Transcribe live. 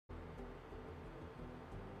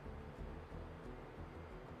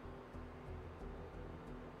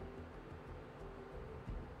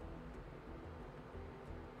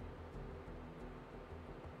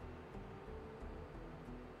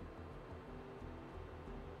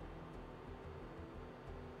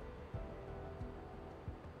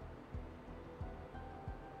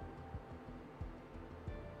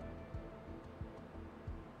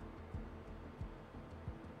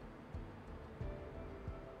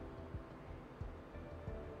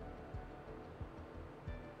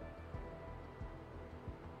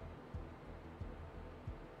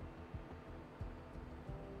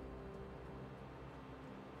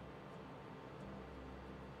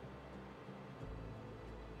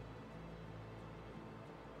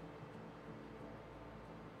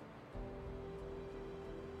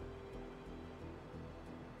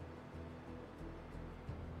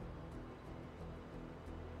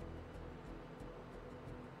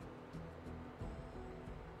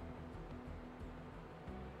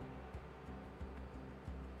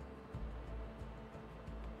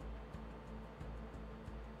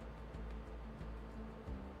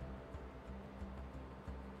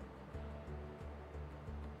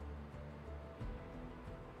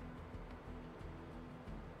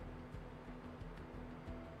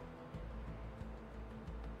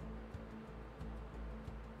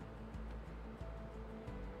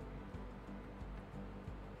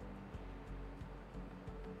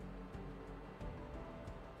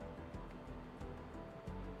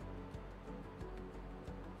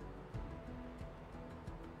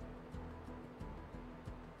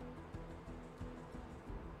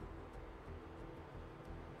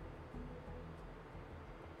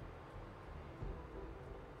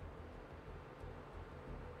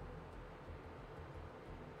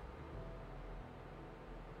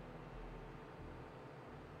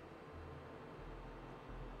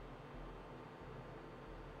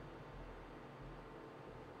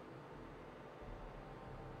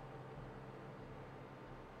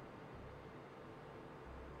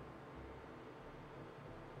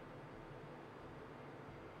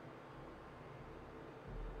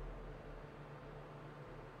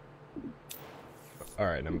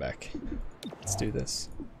Alright, I'm back. Let's do this.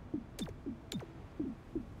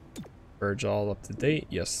 Verge all up to date.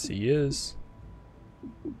 Yes, he is.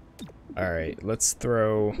 Alright, let's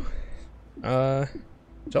throw...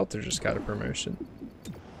 Shelter just got a promotion.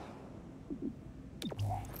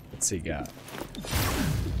 What's he got?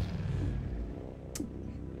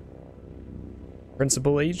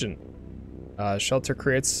 Principal Agent. Shelter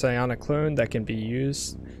creates a psionic clone that can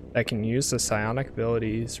use the psionic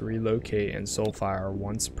abilities relocate and soulfire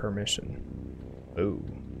once per mission. Ooh,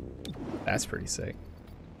 that's pretty sick.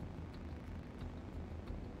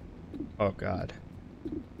 Oh god.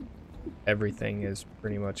 Everything is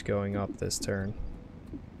pretty much going up this turn.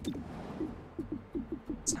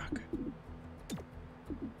 It's not good.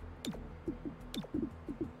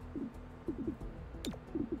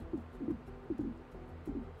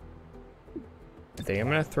 I think I'm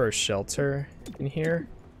gonna throw Shelter in here.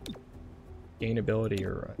 Gain ability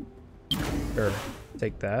or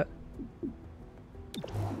take that.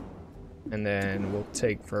 And then we'll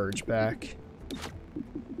take Verge back.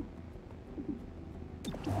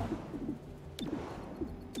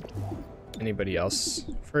 Anybody else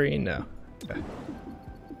free? No. Okay.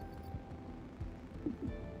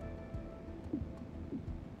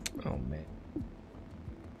 Oh man.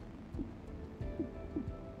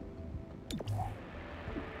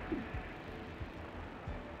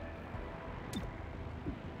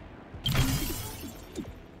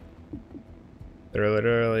 They're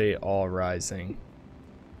literally all rising.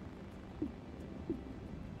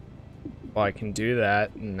 Well, I can do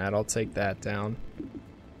that, and that'll take that down.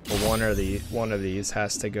 But one of these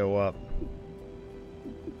has to go up.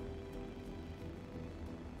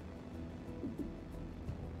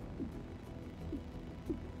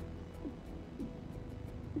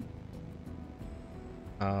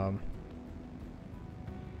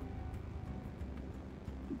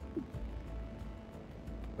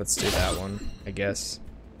 Let's do that one, I guess.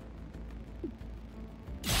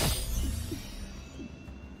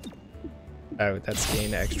 Oh, that's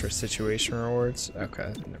gain extra situation rewards.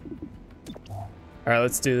 Okay. Alright,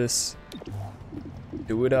 let's do this.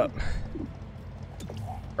 Do it up.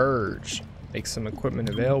 Urge. Make some equipment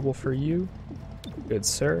available for you. Good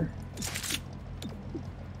sir.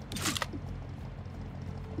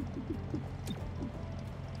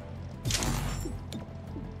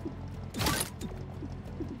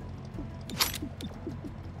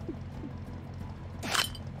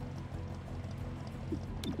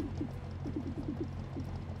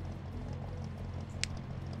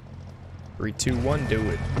 Three, two, one, do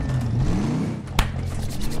it.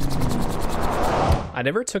 I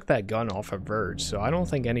never took that gun off of Verge, so I don't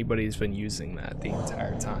think anybody's been using that the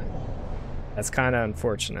entire time. That's kind of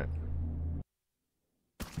unfortunate.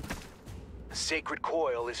 The Sacred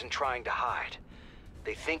Coil isn't trying to hide.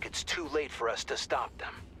 They think it's too late for us to stop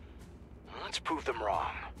them. Let's prove them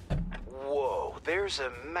wrong. Whoa, there's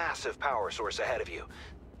a massive power source ahead of you.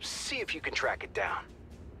 See if you can track it down.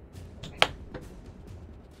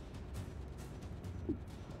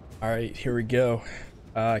 Alright, here we go.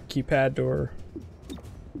 Keypad door.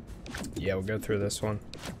 Yeah, we'll go through this one.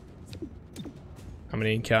 How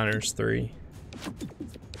many encounters? 3.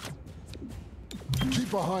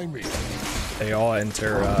 Keep behind me. They all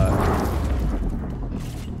enter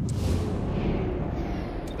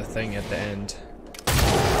the thing at the end.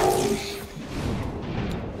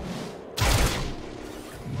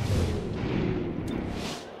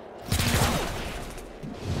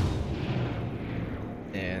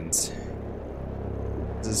 And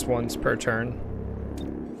this is once per turn.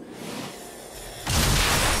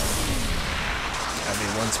 That'd be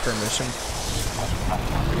once per mission.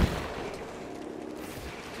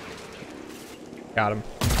 Got him.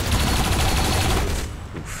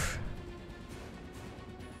 Oof.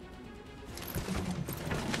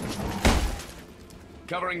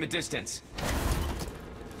 Covering the distance.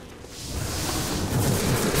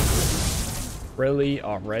 Really?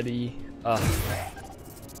 Already? Ugh.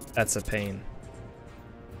 That's a pain.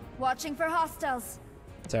 Watching for hostiles.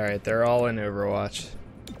 It's alright, they're all in Overwatch.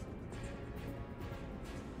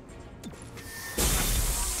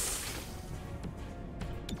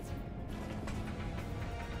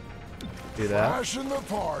 Do that. Crashing the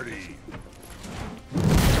party.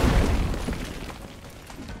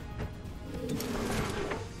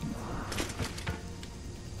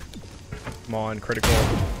 Come on, critical.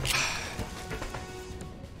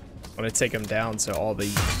 I want to take him down so all the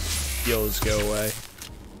heals go away.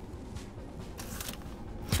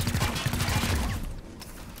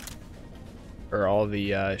 Or all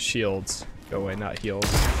the shields go away, not heals.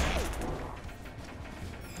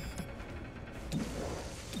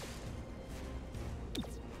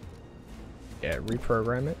 Yeah,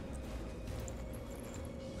 reprogram it.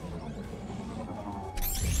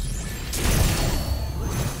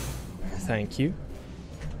 Thank you.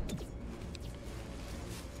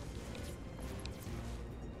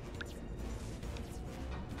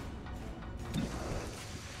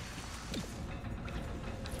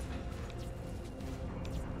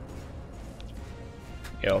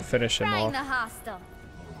 Yeah, I'll finish him Find off. the hostile.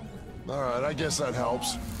 Alright, I guess that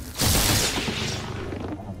helps.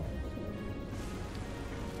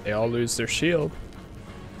 They all lose their shield.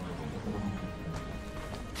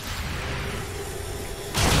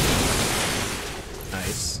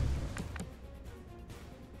 Nice.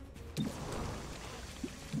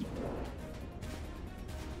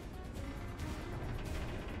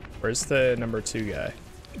 Where's the number 2 guy?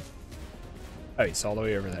 Oh, he's all the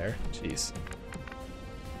way over there. Jeez.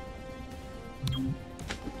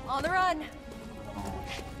 On the run.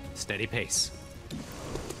 Steady pace.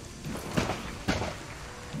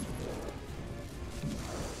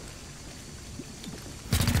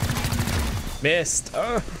 Missed.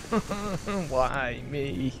 Oh, why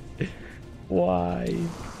me? Why?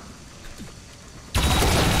 All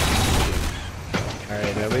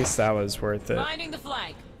right, at least that was worth it. Finding the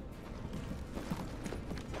flag.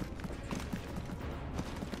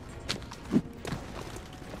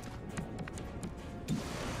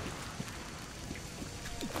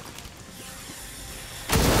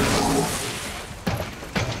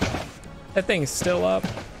 That thing's still up.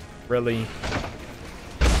 Really?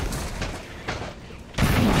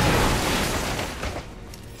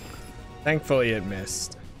 Thankfully it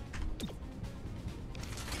missed.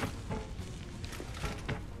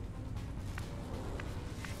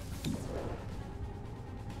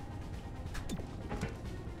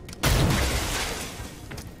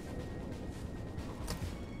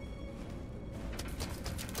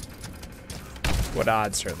 What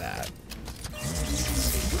odds are that?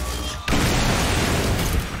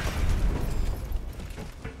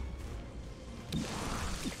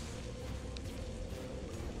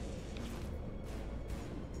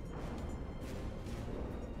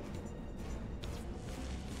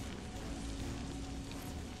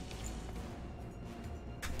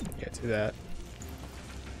 Do that.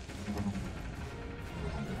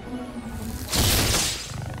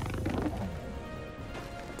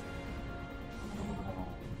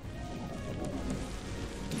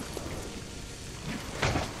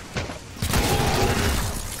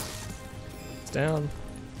 It's down.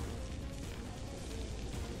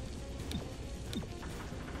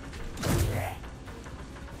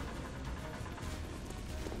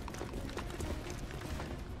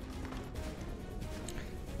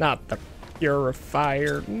 Not the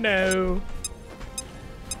purifier, no.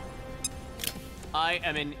 I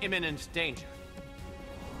am in imminent danger.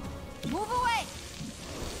 Move away.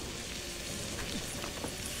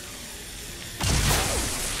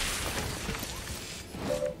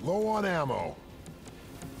 Low on ammo.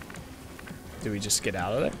 Do we just get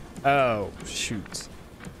out of there? Oh, shoot.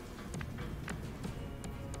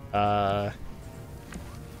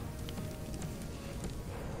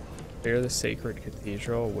 Clear the sacred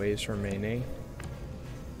cathedral, waves remaining.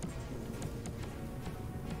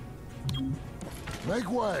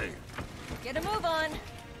 Make way. Get a move on.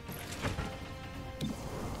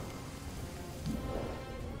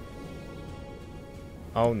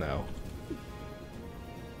 Oh no.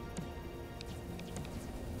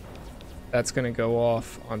 That's gonna go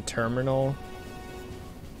off on terminal.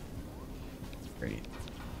 Great.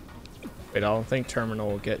 Wait, I don't think terminal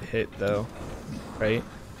will get hit though, right?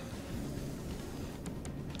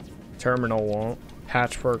 Terminal won't.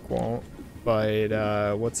 Patchwork won't.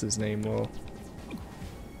 But what's his name will.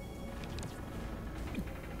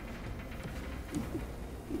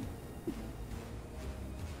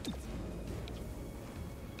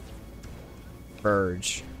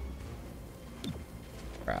 Verge.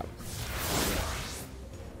 Crap.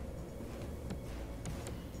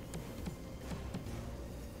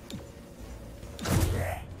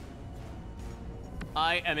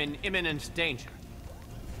 I am in imminent danger.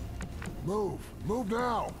 Move. Move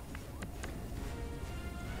now.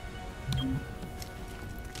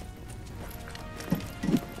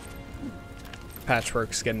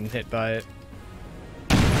 Patchwork's getting hit by it.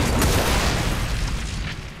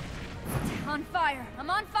 On fire.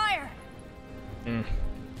 I'm on fire. Mm.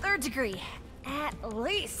 3rd degree. At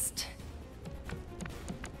least.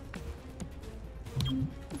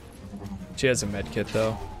 She has a med kit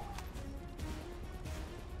though.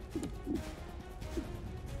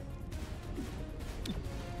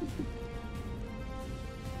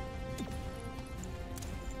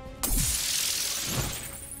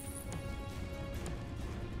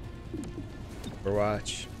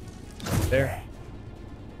 Overwatch. There.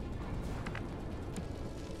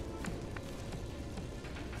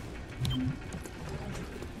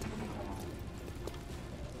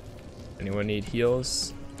 Anyone need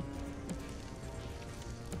heals?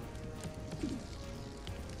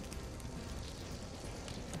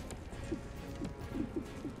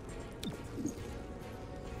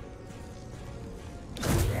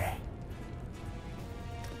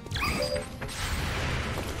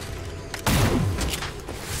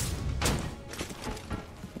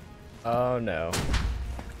 Oh no.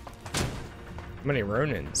 How many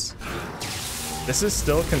Ronins? This is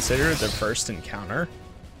still considered the first encounter?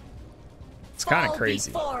 It's kind of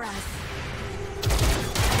crazy.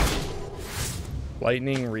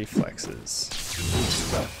 Lightning reflexes.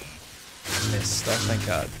 Missed, oh thank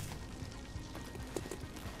god.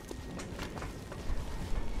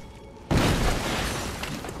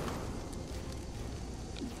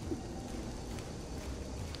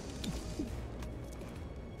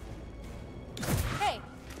 Hey,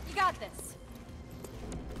 you got this.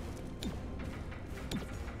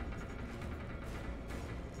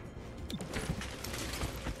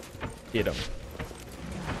 Get him.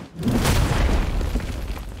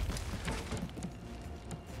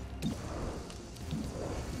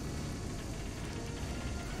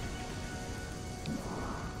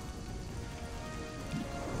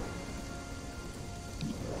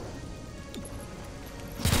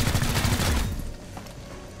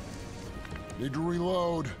 Need to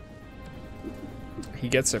reload. He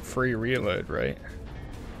gets a free reload, right?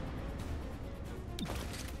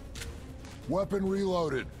 Weapon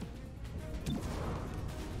reloaded.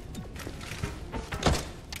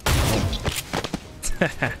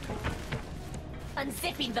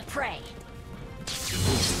 Unzipping the prey.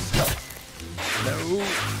 No.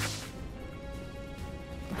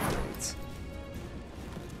 Right.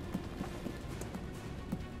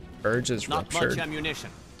 Urge is Not ruptured. much ammunition.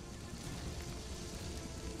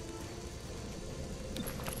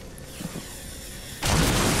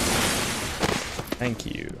 Thank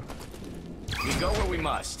you. We go where we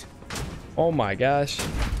must. Oh my gosh.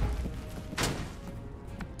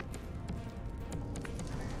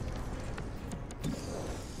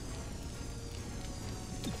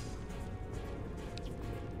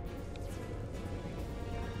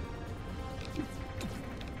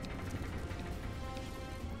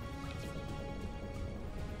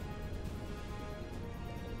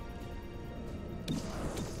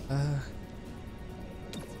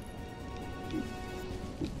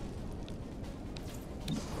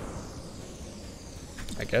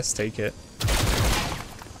 I guess take it.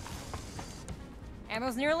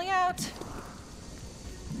 Ammo's nearly out.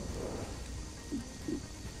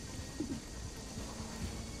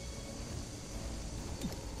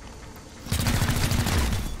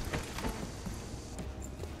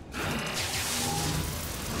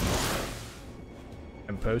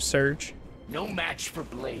 And post surge. No match for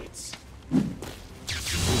blades.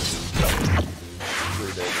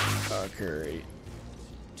 Great.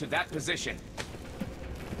 To that position.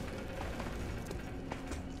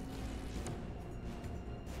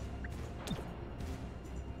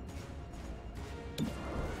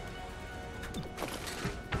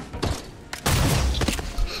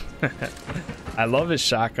 I love his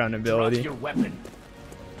shotgun ability. Drop your weapon.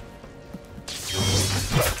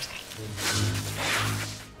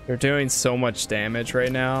 They're doing so much damage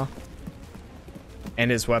right now.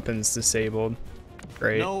 And his weapon's disabled.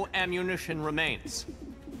 Great. No ammunition remains.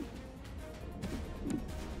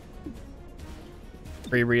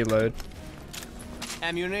 Free reload.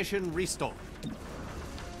 Ammunition restored.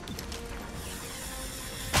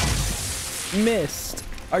 Missed.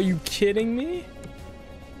 Are you kidding me?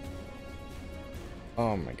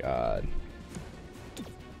 Oh my god.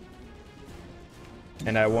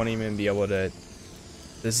 And I won't even be able to.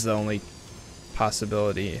 This is the only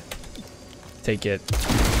possibility. Take it.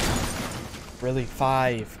 Really,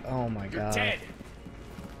 5. Oh my god. Dead.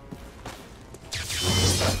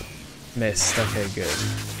 Missed. Okay, good.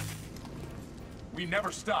 We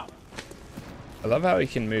never stop. I love how he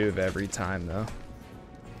can move every time though.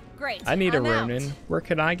 Great. I need a I'm out. Ronin. Where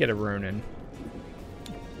can I get a Ronin?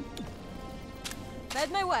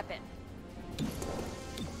 Med my weapon.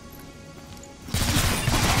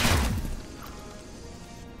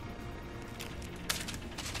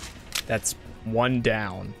 That's one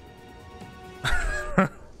down.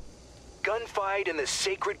 Gunfight in the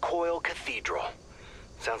Sacred Coil Cathedral.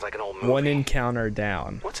 Sounds like an old movie. One encounter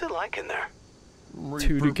down. What's it like in there?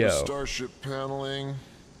 2 to go. Repurposed starship paneling.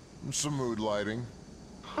 Some mood lighting.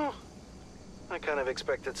 Huh. I kind of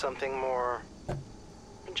expected something more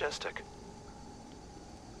majestic.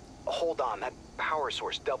 Hold on, that power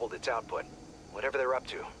source doubled its output. Whatever they're up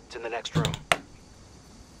to, it's in the next room.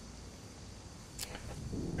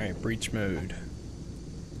 Alright, breach mode.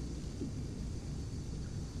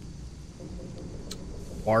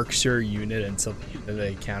 Marks your unit until the end of the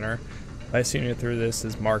encounter. Last unit through this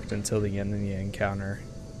is marked until the end of the encounter.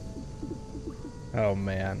 Oh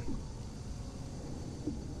man.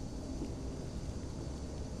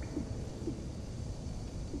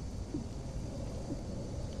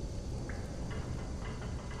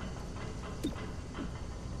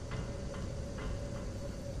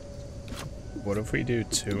 What if we do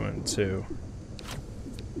 2 and 2?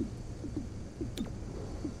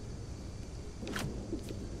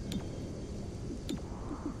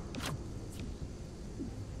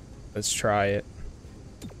 Let's try it.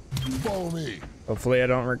 Follow me. Hopefully I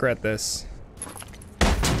don't regret this.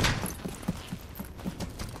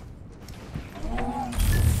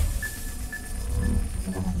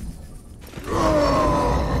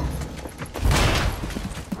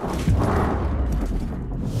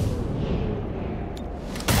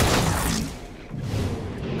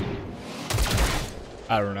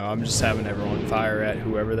 I don't know, I'm just having everyone fire at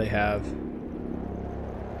whoever they have.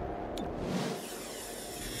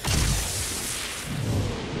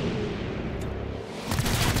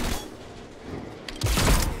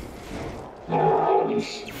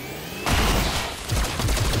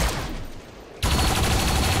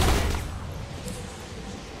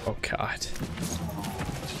 Oh God.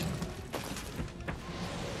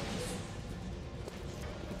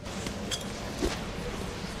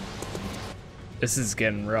 This is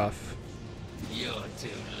getting rough. You're too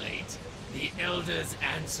late. The elders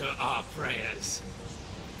answer our prayers.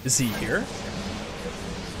 Is he here?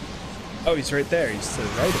 Oh, he's right there. He's to the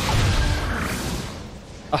right of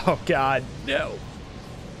me. Oh God, no.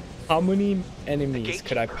 How many enemies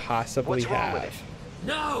could I possibly What's wrong with have? it?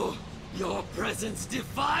 No! Your presence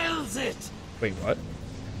defiles it! Wait, what?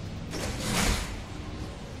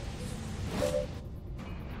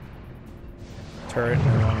 Turret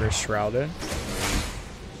no longer shrouded.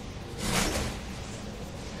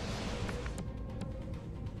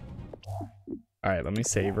 Alright, let me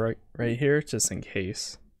save right here, just in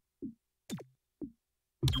case.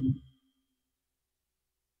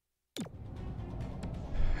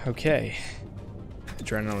 Okay.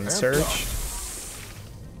 Adrenaline surge.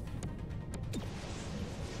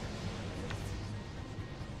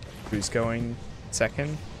 Who's going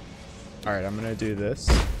second? Alright, I'm gonna do this.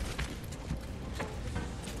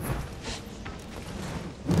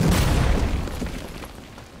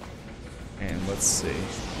 And let's see.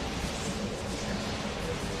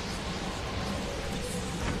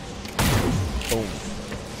 Boom.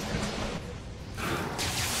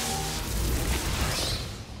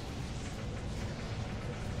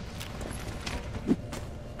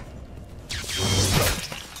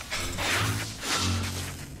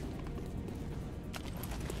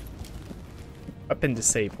 Weapon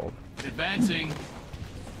disabled. Advancing.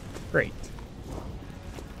 Great.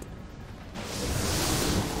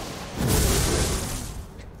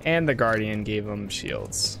 And the Guardian gave them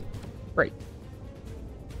shields. Great.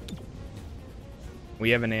 We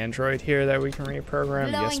have an android here that we can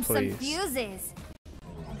reprogram. Yes, please. Some fuses.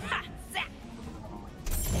 Ha, zap.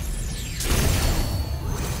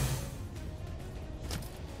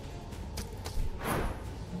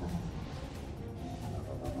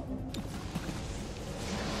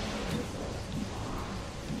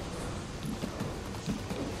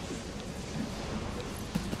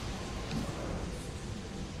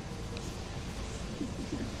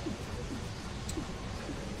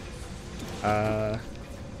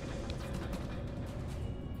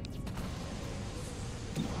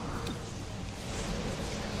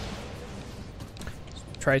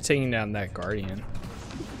 Try taking down that Guardian.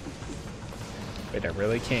 Wait, I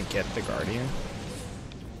really can't get the Guardian?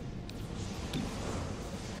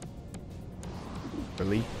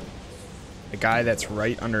 Really? The guy that's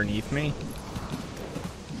right underneath me?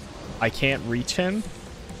 I can't reach him?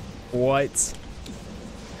 What?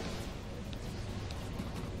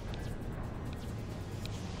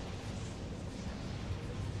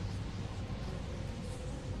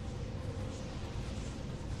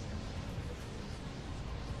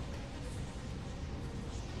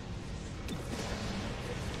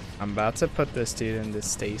 I'm about to put this dude into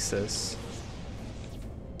stasis.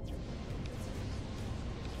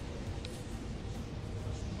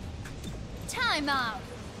 Time out.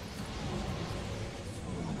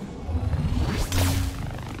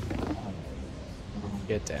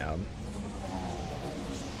 Get down.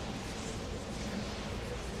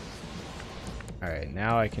 Alright,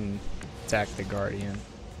 now I can attack the Guardian.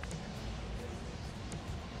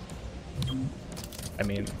 I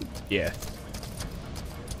mean, yeah.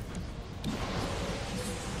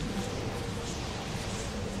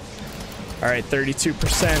 All right,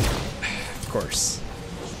 32%. Of course.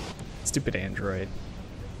 Stupid Android.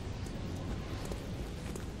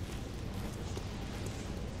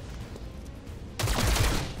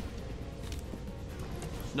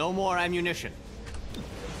 No more ammunition.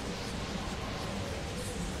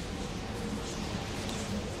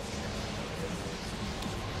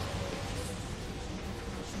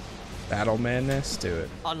 Battle madness, do it.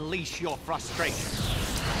 Unleash your frustration.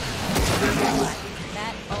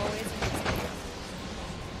 That always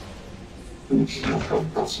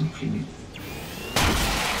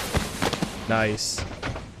Nice.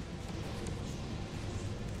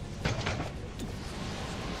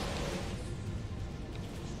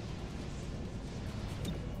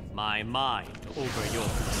 My mind over yours.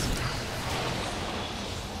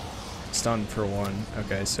 Stunned for one.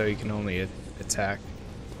 Okay, so you can only attack.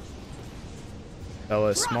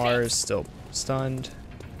 LS Mars still stunned.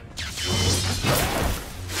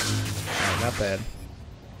 Alright, not bad.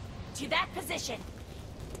 to that position.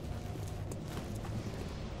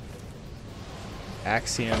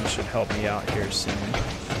 Axiom should help me out here soon.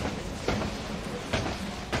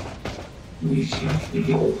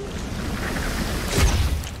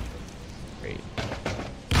 Great.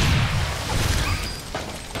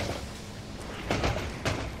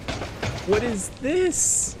 What is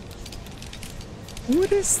this?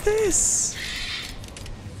 What is this?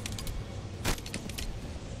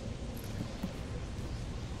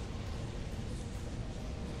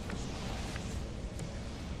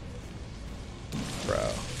 Bro.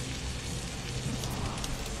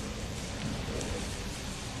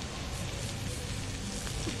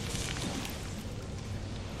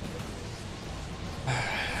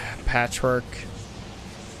 Patchwork.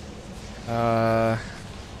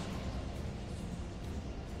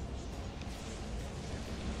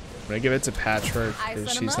 I'm gonna give it to Patchwork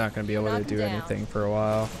because she's not gonna be able to do anything for a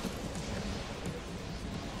while.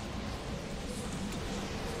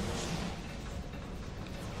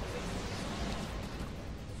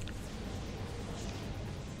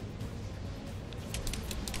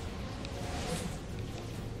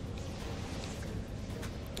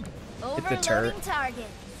 Hit the turret. Target.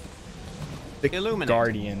 The Illuminate.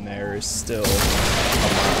 Guardian there is still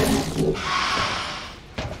alive.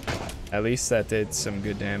 At least that did some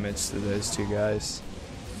good damage to those two guys.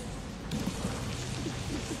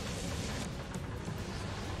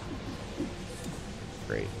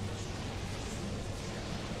 Great.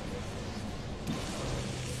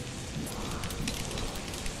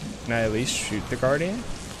 Can I at least shoot the Guardian?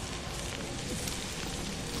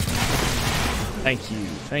 Thank you,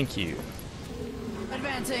 thank you.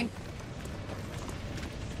 Advancing.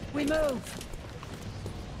 We move.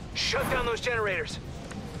 Shut down those generators.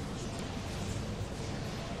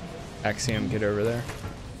 Axiom, get over there.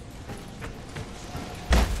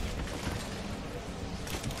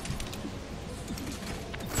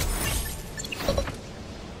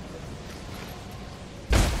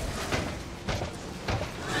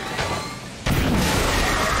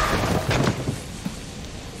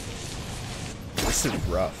 This is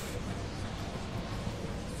rough.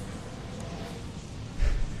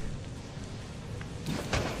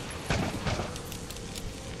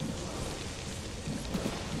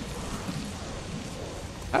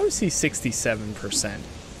 How is he 67%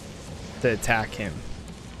 to attack him?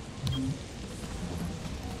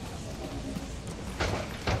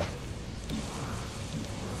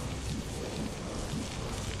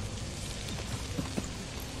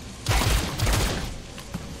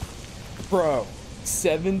 Bro,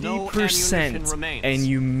 70% and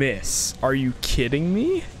you miss. Are you kidding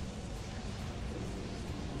me?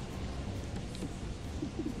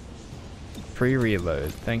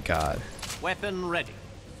 Pre-reload, thank God. Weapon ready.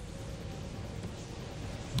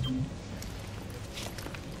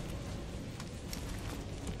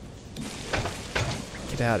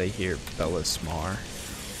 Get out of here, Bellismar.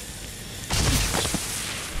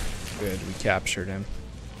 Good, we captured him.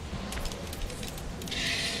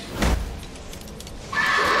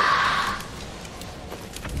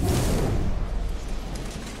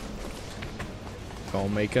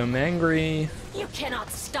 Don't make him angry. You cannot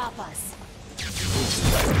stop us.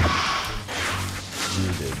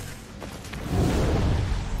 Rooted.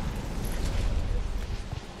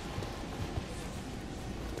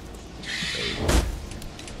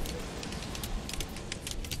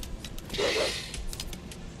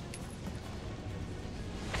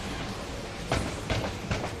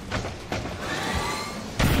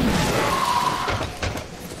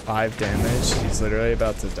 Five damage. He's literally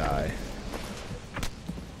about to die.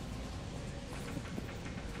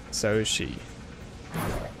 so is she.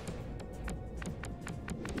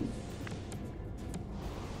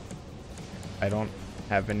 I don't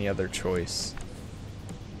have any other choice.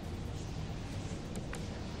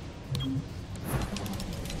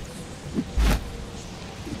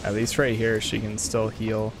 At least right here, she can still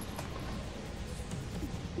heal.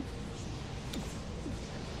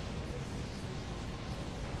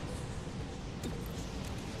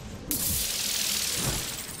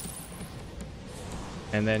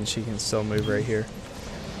 And then she can still move right here.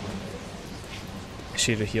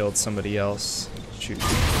 She'd have healed somebody else. Shoot.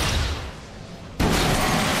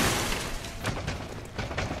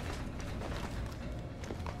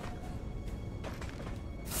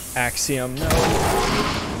 Axiom, no.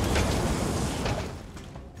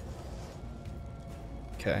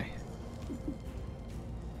 Okay.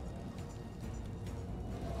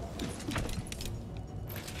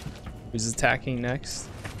 Who's attacking next?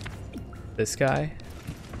 This guy?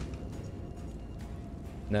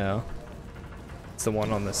 No. It's the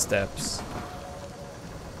one on the steps.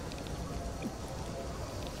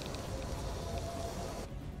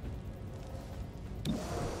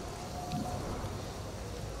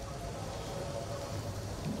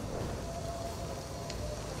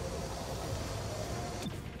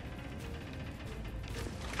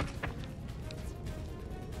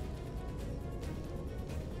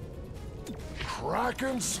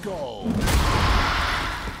 Kraken skull.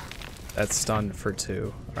 That's stunned for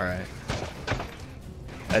 2. Alright.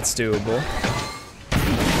 That's doable.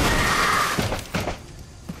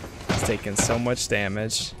 It's taking so much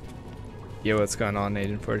damage. Yo, what's going on,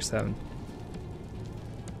 Aiden 47?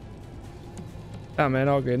 Oh man,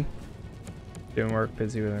 all good. Doing work,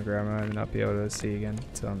 busy with my grandma. I may not be able to see you again,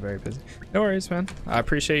 so I'm very busy. No worries, man. I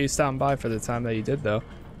appreciate you stopping by for the time that you did, though.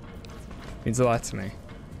 Means a lot to me.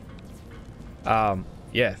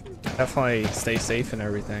 Yeah, definitely stay safe and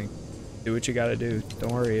everything. Do what you gotta do.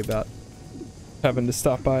 Don't worry about having to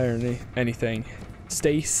stop by or anything.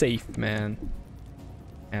 Stay safe, man.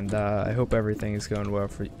 And I hope everything is going well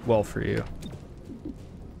for you.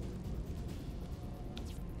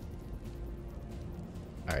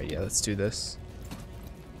 All right, yeah, let's do this.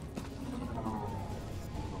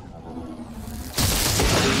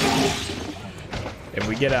 If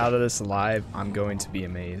we get out of this alive, I'm going to be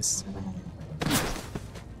amazed.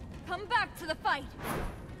 Come back to the fight.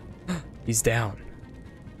 He's down.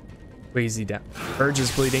 Wait, is he down? Urge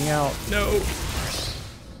is bleeding out. No.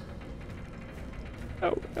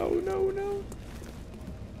 No, no, no, no.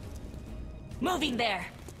 Moving there.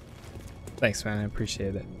 Thanks, man. I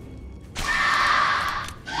appreciate it.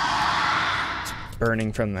 It's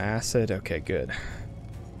burning from the acid. Okay, good.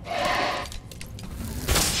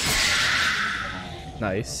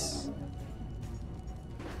 Nice.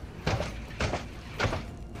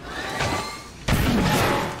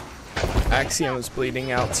 Axiom is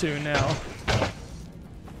bleeding out too now.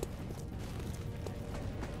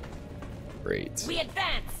 Great. We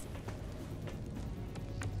advance.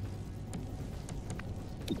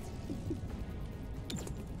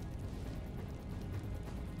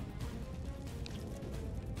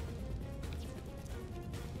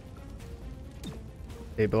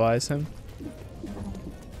 Stabilize him.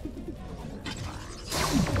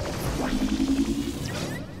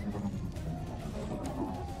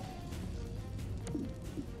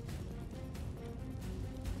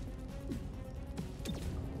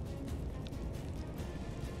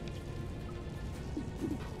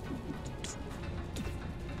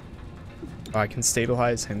 Oh, I can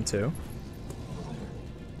stabilize him too.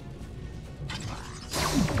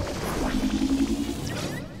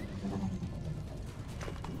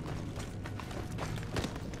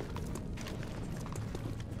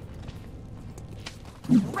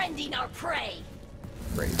 Rending our prey.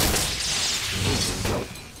 Great.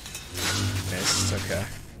 Missed, okay.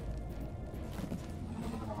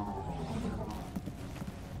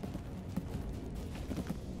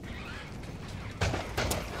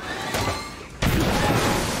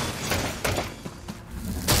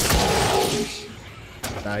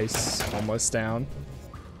 Nice, almost down.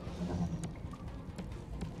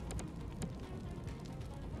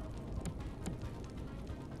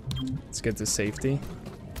 Let's get to safety.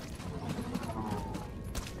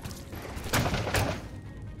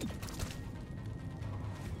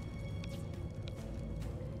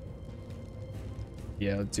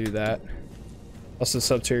 Yeah, do that. Also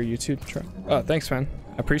sub to your YouTube channel. Oh, thanks, man.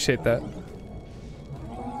 I appreciate that.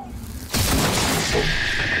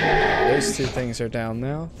 Those 2 things are down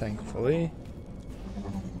now, thankfully.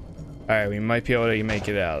 Alright, we might be able to make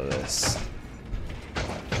it out of this.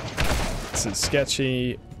 This is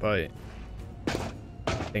sketchy, but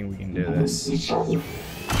I think we can do this.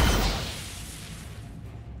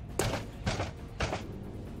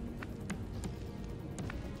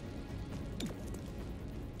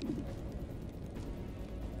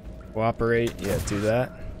 Cooperate. Yeah, do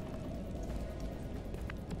that.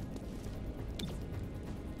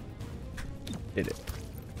 Did it.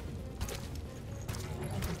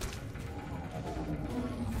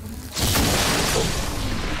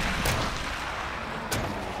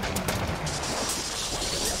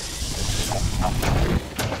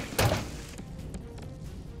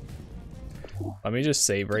 Let me just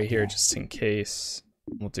save right here just in case.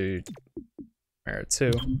 We'll do Chimera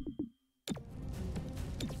 2.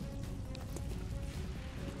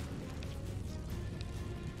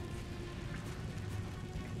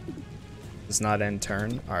 Does not end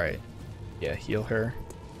turn. Alright. Yeah, heal her.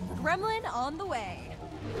 Gremlin on the way.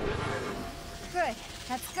 Good.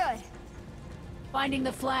 That's good. Finding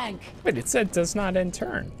the flank. Wait, it said does not end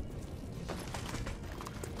turn.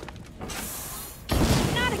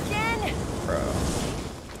 Not again! Bro.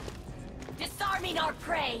 Disarming our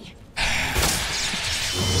prey.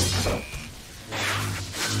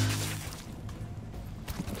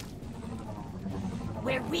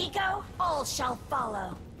 Where we go, all shall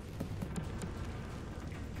follow.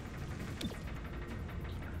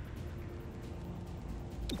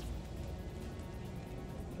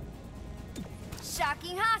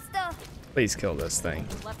 Shocking hostile. Please kill this thing.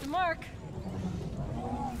 Left a mark.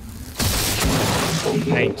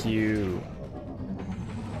 Thank you.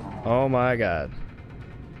 Oh my god.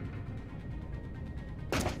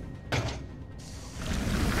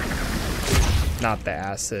 Not the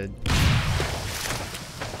acid.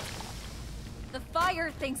 The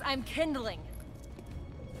fire thinks I'm kindling.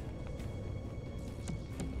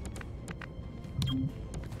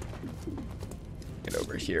 Get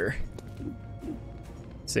over here.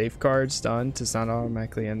 Safeguards done. Does not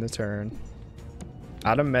automatically end the turn.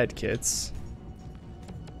 Out of medkits.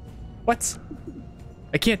 What?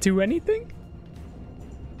 I can't do anything?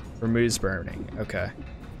 Removes burning. Okay.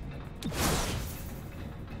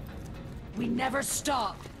 We never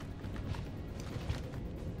stop.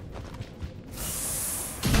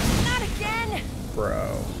 Not again.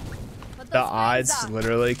 Bro. Put The those odds flames up.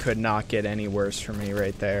 literally could not get any worse for me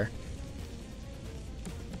right there.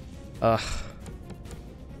 Ugh.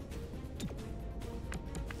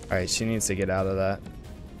 Alright, she needs to get out of that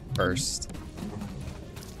first.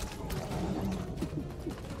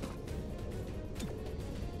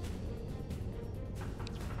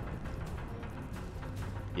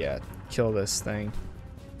 Yeah, kill this thing.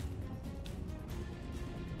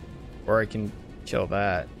 Or I can kill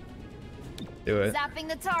that. Do it. Zapping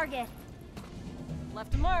the target.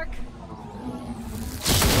 Left a mark.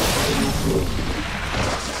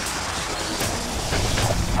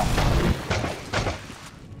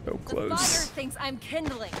 So The fire close. thinks I'm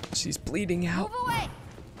kindling. She's bleeding out. Move away.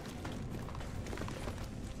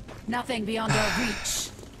 Nothing beyond our reach.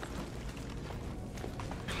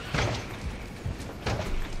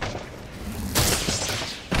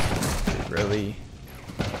 Really?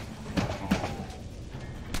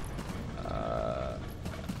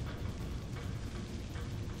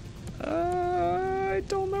 I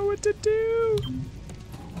don't know what to do.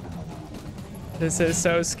 This is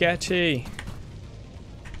so sketchy.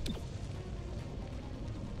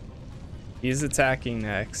 He's attacking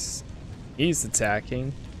next. He's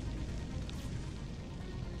attacking.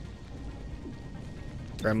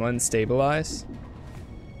 Gremlin stabilize.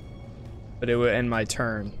 But it would end my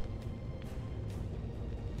turn.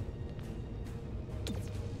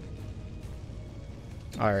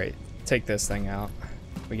 Alright, take this thing out.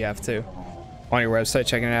 We have to. On your website,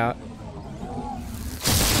 checking it out.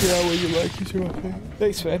 Yeah, what you like is your thing.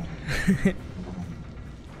 Thanks, man.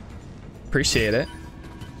 Appreciate it.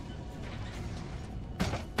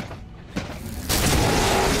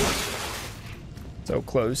 So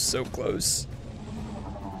close, so close.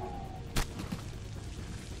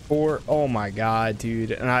 Oh my god,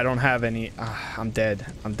 dude. And I don't have any. I'm dead.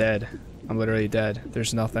 I'm dead. I'm literally dead.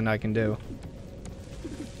 There's nothing I can do.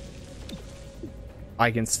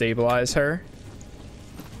 I can stabilize her.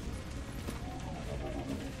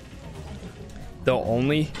 The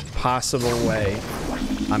only possible way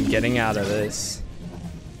I'm getting out of this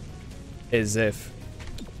is if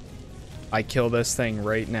I kill this thing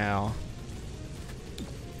right now.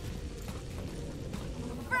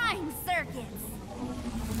 Frying circuits.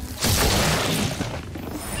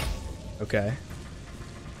 Okay.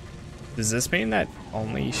 Does this mean that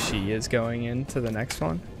only she is going into the next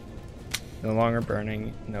one? No longer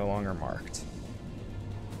burning, no longer marked.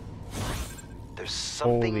 There's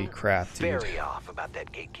something Holy crap, dude. very off about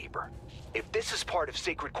that gatekeeper. If this is part of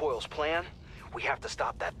Sacred Coil's plan, we have to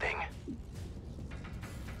stop that thing.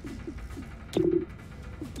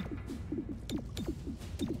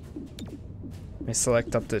 I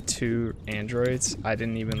select up to 2 androids. I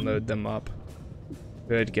didn't even load them up.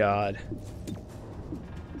 Good God.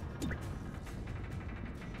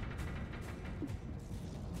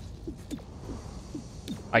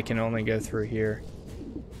 I can only go through here.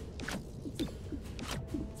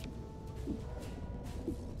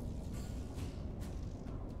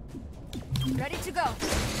 Ready to go.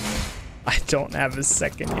 I don't have a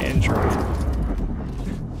second android.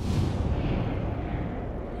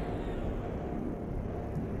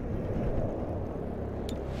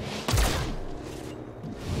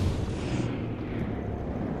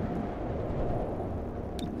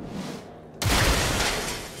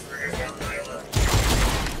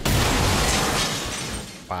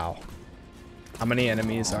 Wow. How many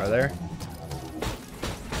enemies are there?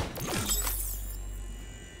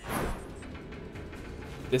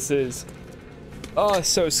 This is, oh,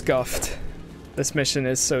 so scuffed. This mission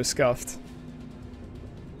is so scuffed.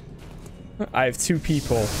 I have 2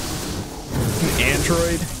 people, an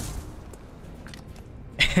android,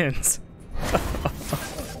 and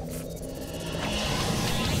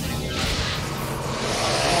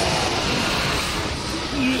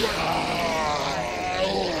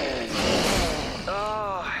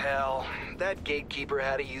oh hell! That gatekeeper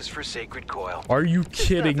had a use for sacred coil. are you Not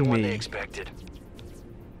kidding the one they me? expected.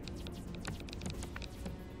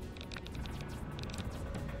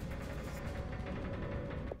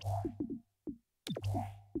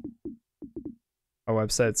 Our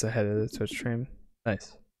website's ahead of the Twitch stream.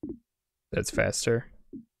 Nice. That's faster.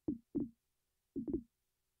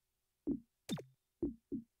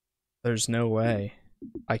 There's no way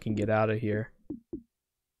I can get out of here.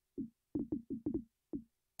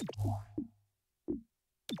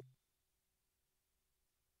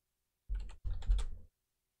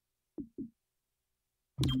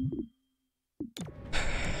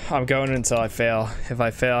 I'm going until I fail. If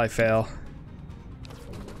I fail, I fail.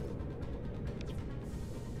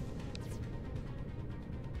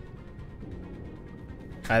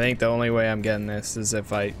 I think the only way I'm getting this is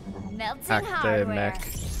if I Melting hack the hardware. mech.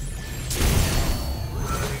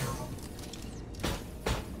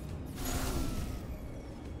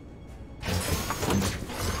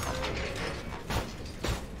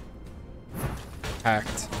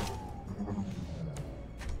 Hacked.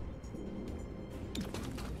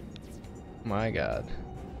 My God.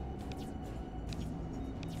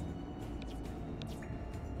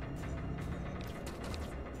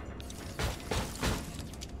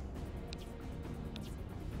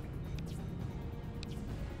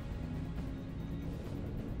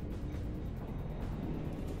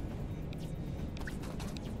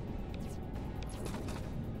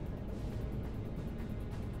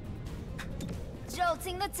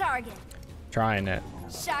 Jolting the target. Trying it.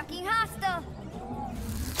 Shocking hostile.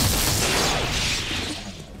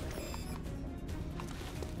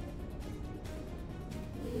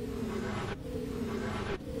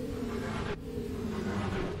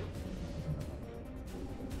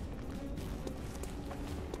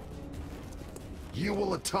 You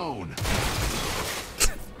will atone.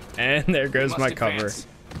 And there goes Must my advance.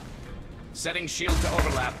 cover. Setting shield to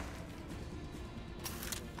overlap.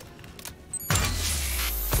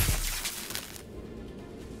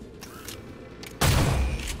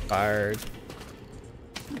 Fired.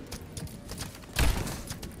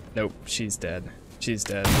 Nope, she's dead. She's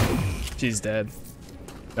dead. She's dead.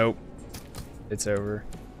 Nope. It's over.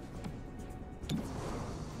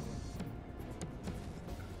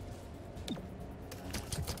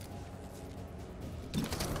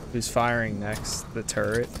 Who's firing next? The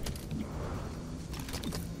turret.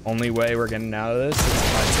 Only way we're getting out of this is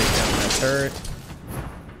if I take down that turret.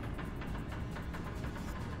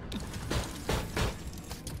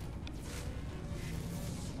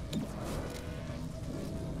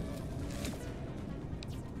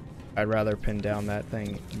 I'd rather pin down that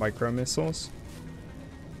thing, micro missiles.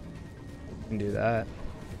 Can do that.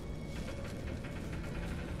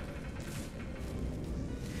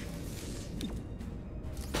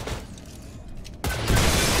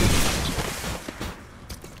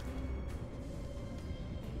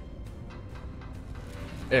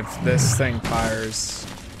 If this thing fires,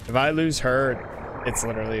 if I lose her, it's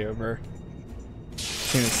literally over.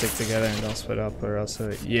 Team to stick together and don't split up, or else,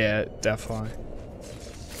 yeah, definitely.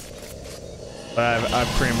 But I've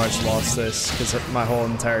pretty much lost this because my whole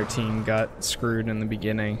entire team got screwed in the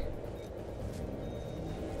beginning.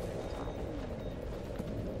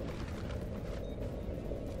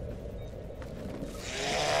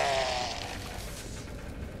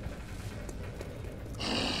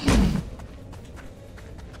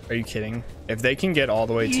 Are you kidding? If they can get all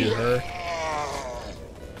the way to her.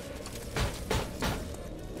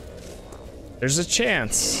 There's a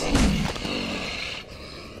chance.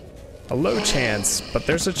 A low chance, but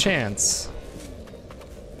there's a chance.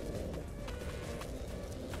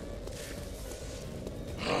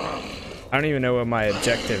 I don't even know what my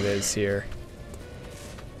objective is here.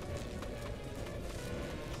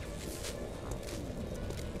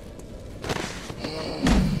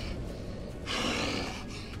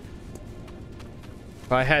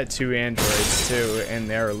 If I had 2 androids too and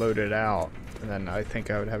they're loaded out, then I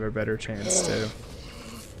think I would have a better chance too.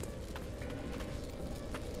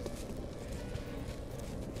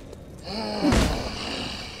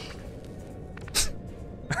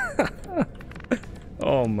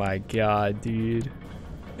 Oh my god, dude.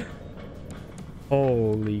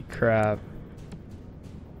 Holy crap.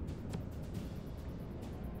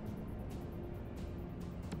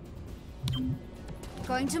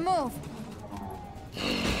 Going to move.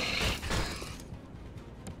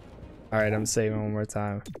 Alright, I'm saving one more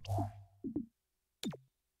time.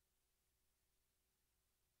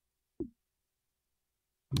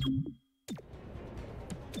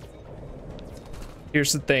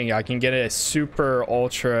 Here's the thing, I can get a super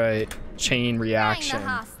ultra chain reaction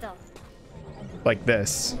like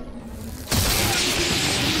this.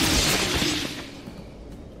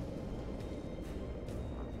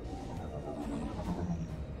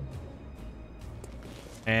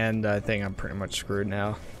 And I think I'm pretty much screwed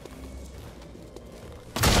now.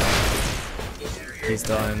 He's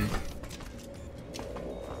done.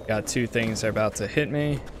 Got 2 things that are about to hit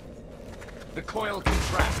me. The coil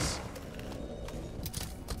contracts.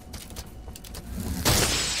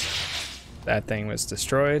 That thing was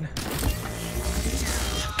destroyed. I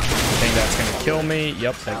think that's gonna kill me.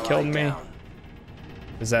 Yep, that killed me.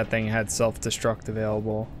 Because that thing had self-destruct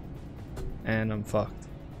available. And I'm fucked.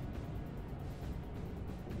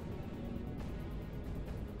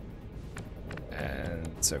 And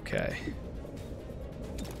it's okay.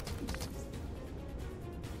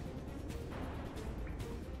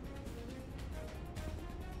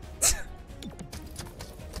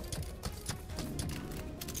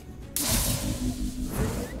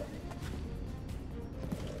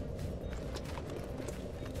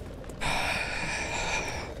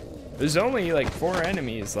 There's only like 4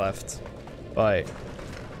 enemies left, but it's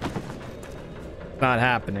not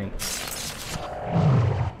happening.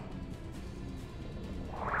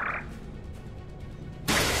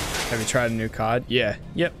 Have you tried a new COD? Yeah.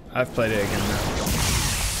 Yep. I've played it again now.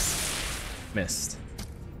 Missed.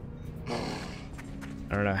 I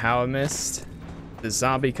don't know how I missed. The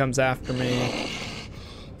zombie comes after me.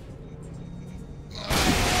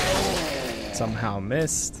 Somehow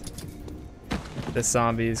missed. This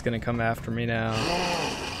zombie is gonna come after me now.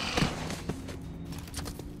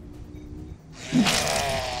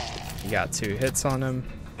 He got 2 hits on him.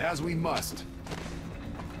 As we must.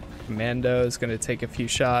 Commando is gonna take a few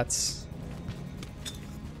shots.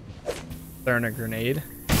 Throwing a grenade.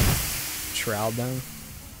 Shroud them.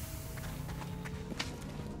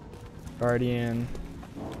 Guardian.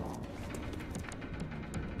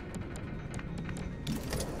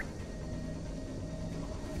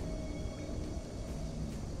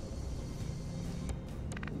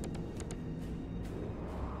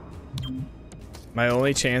 My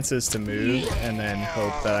only chance is to move and then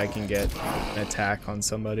hope that I can get an attack on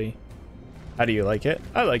somebody. How do you like it?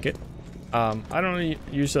 I like it. I don't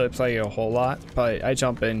usually play a whole lot, but I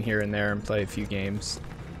jump in here and there and play a few games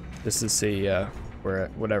just to see where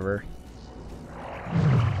whatever.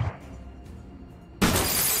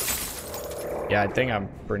 Yeah, I think I'm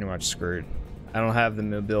pretty much screwed. I don't have the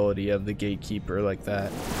mobility of the gatekeeper like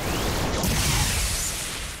that.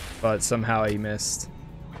 But somehow he missed.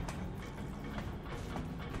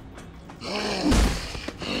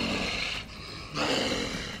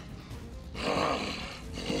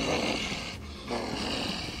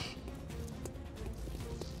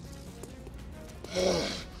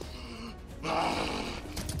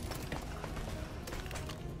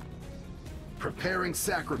 Preparing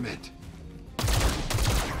sacrament.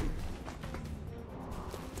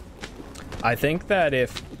 I think that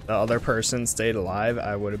if the other person stayed alive,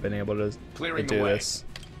 I would have been able to do this.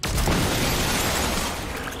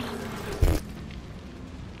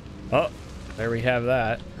 Oh, there we have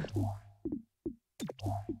that.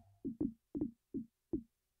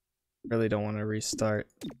 Really don't want to restart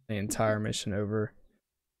the entire mission over.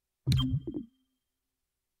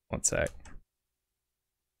 One sec.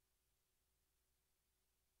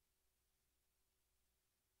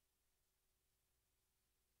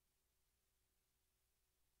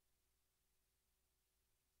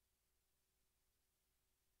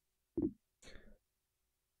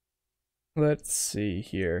 Let's see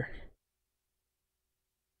here.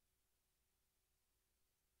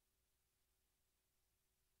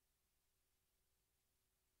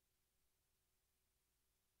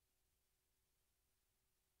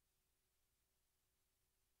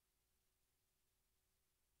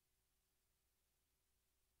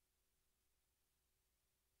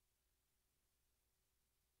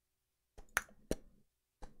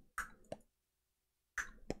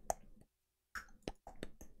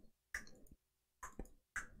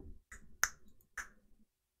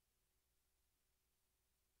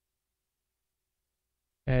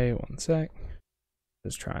 Hey, one sec.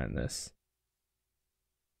 Just trying this.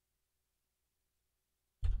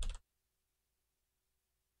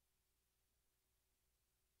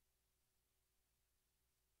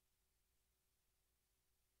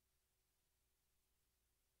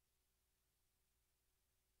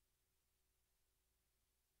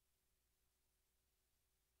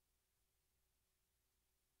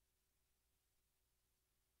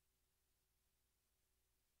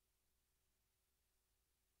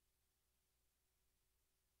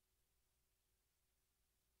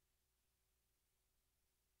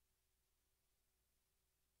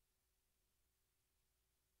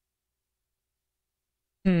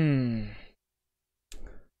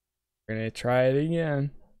 We're gonna try it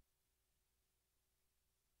again.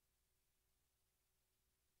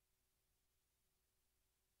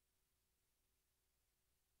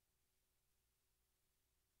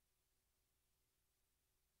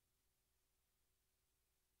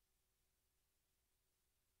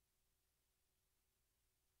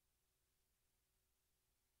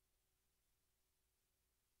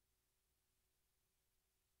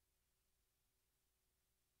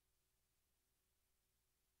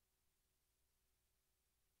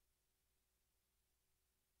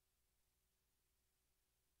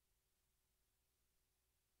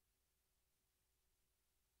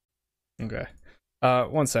 Okay.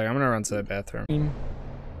 One sec. I'm gonna run to the bathroom.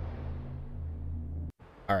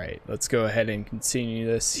 Alright, let's go ahead and continue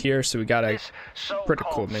this here. So we got a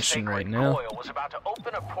critical mission right now. Was about to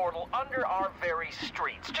open a portal under our very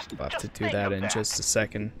streets. We'll have to do that in just a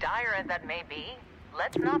second. Dire as that may be,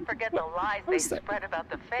 let's not forget the lies they spread about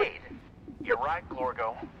the Fade. You're right,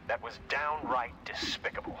 Glorgo. That was downright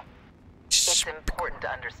despicable. It's important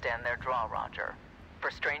to understand their draw, Roger.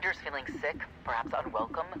 For strangers feeling sick, perhaps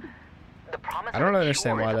unwelcome, the promise I don't of a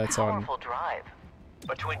understand cure why is a that's on powerful drive.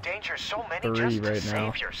 But to endanger so many 3 just to right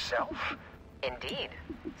now. save yourself? Indeed,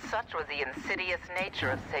 such was the insidious nature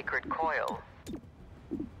of Sacred Coil.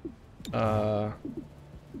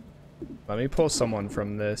 Let me pull someone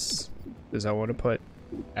from this, because I want to put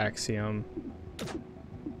Axiom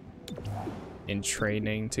in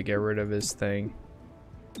training to get rid of his thing.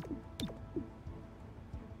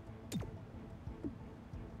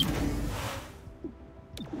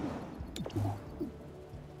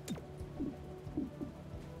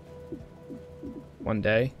 One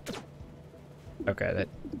day. Okay, that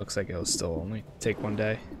looks like it'll still only take 1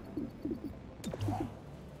 day.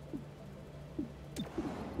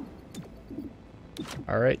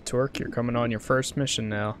 Alright, Torque, you're coming on your first mission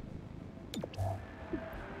now.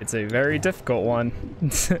 It's a very difficult one.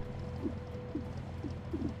 Let's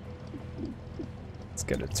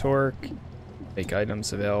get a Torque. Make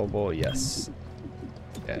items available, yes.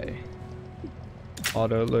 Okay.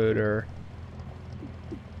 Auto loader.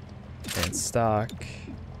 And stock.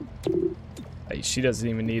 She doesn't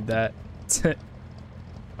even need that.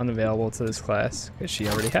 Unavailable to this class because she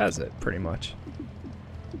already has it pretty much.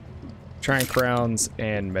 Trying crowns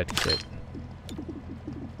and medkit.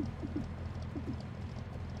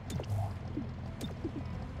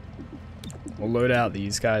 We'll load out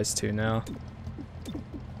these guys too now.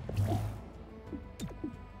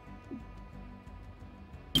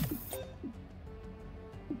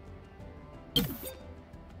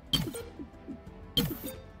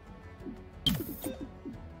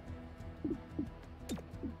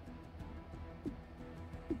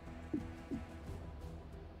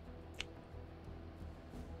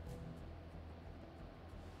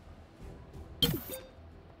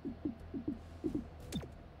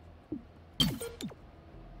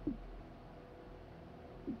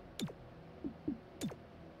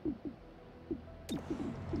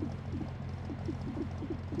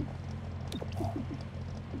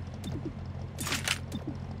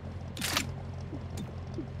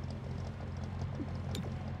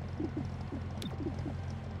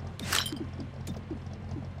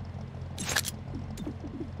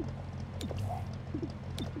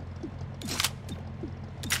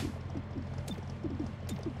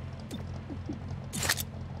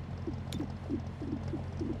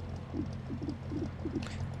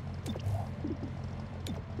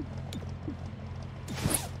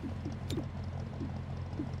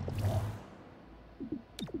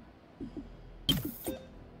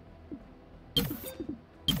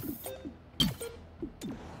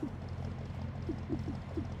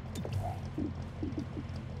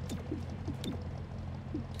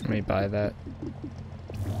 Let me buy that.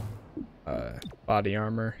 Body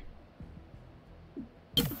armor.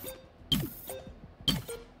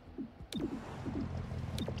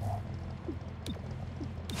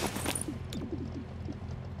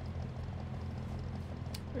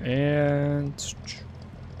 And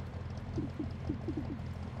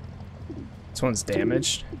This one's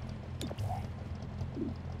damaged.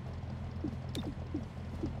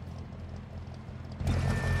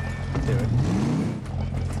 Do it.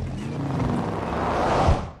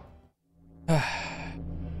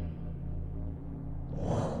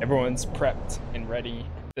 Everyone's prepped and ready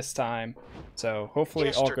this time, so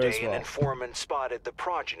hopefully all goes Yesterday, well. an informant spotted the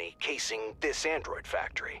progeny casing this android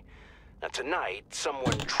factory. Now tonight,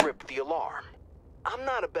 someone tripped the alarm. I'm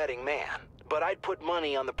not a betting man, but I'd put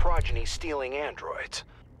money on the progeny stealing androids.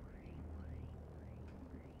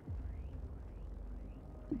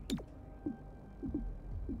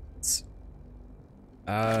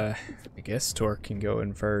 I guess Torque can go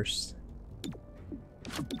in first.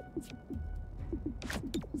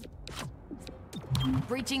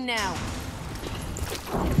 Breaching now.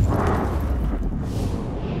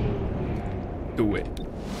 Do it.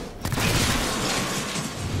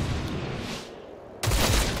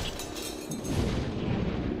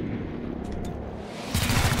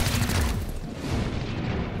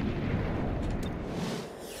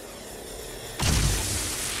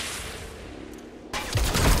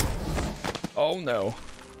 Oh no.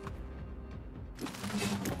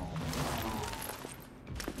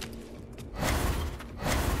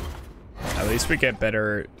 At least we get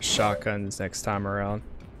better shotguns next time around.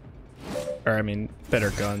 Or I mean,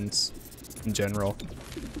 better guns in general.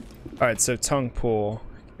 Alright, so tongue pull.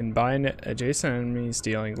 Combine adjacent enemies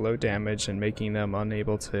dealing low damage and making them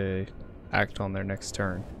unable to act on their next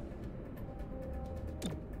turn.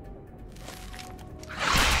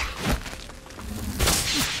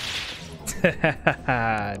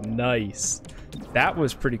 Nice. That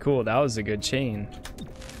was pretty cool. That was a good chain.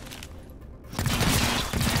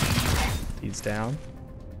 He's down.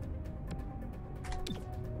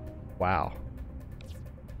 Wow.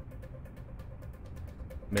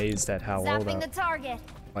 Amazed at how well Zapping the that target.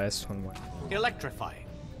 last one went. Electrifying.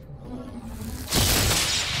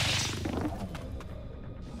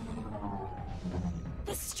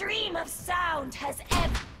 The stream of sound has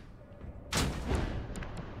ebbed.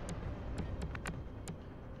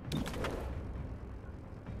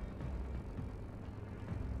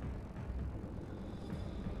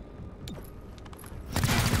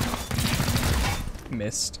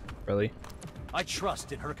 Missed, really. I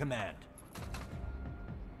trust in her command.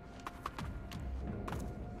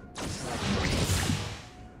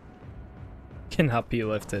 Cannot be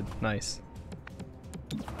lifted. Nice.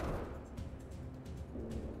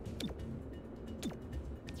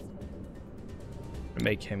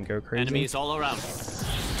 Make him go crazy. Enemies all around.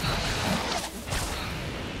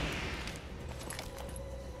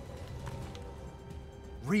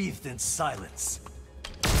 Wreathed in silence.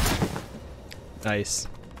 Nice.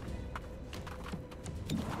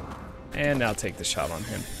 And now take the shot on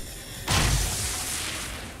him.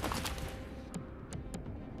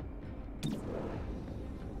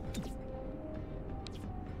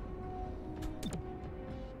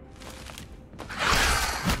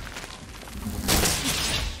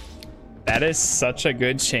 That is such a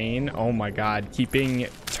good chain. Oh my god. Keeping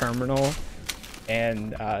Terminal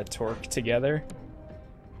and Torque together.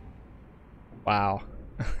 Wow.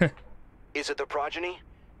 Is it the progeny?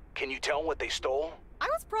 Can you tell what they stole? I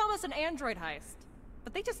was promised an android heist,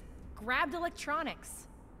 but they just grabbed electronics.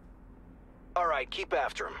 All right, keep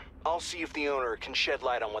after them. I'll see if the owner can shed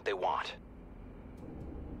light on what they want.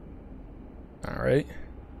 All right.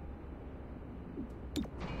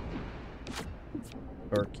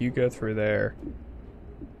 Torque, you go through there.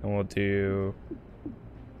 And we'll do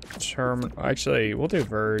actually, we'll do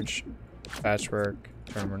Verge, Patchwork,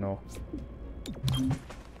 Terminal.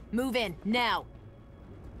 Move in now.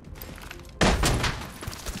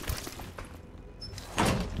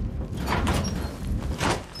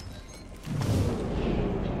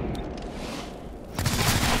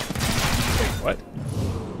 What?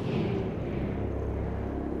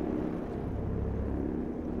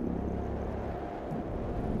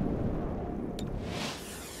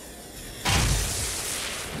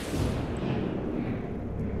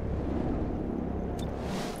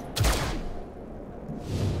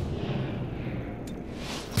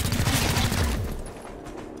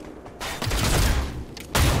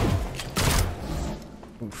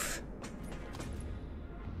 Oof.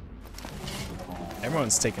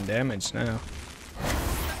 Everyone's taking damage now.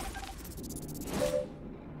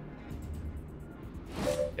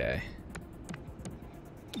 Okay.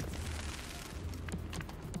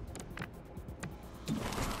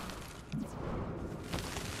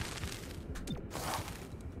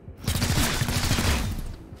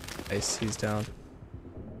 Nice, he's down.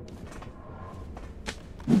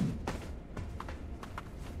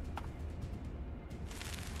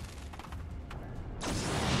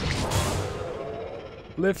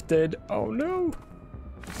 Lifted. Oh no.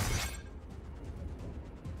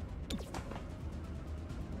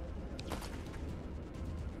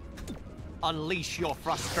 Unleash your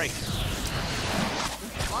frustration.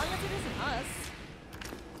 As long as it isn't us.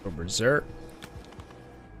 Go berserk.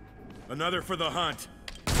 Another for the hunt.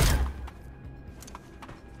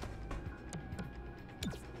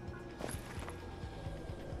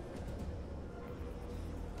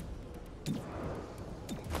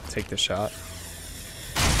 Take the shot.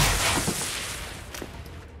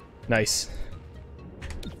 Nice.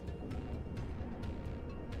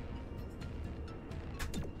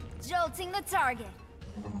 Jolting the target.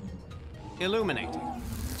 Illuminating.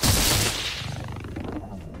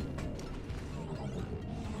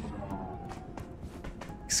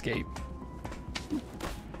 Escape.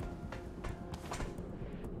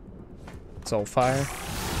 Soulfire.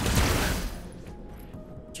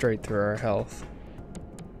 Straight through our health.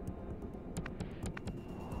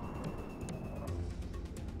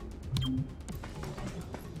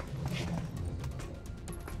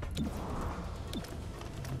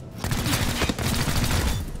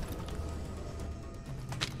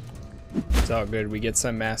 It's all good. We get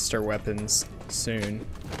some master weapons soon.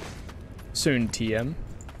 Soon, TM.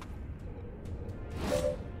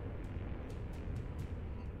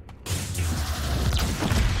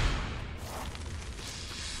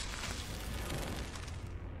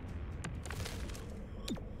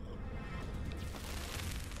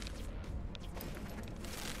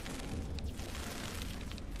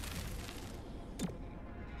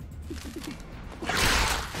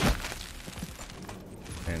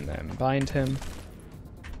 And then bind him.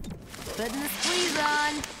 Putting the squeeze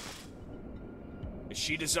on. As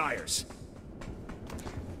she desires.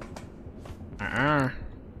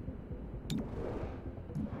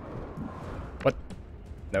 What?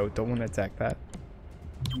 No, don't want to attack that.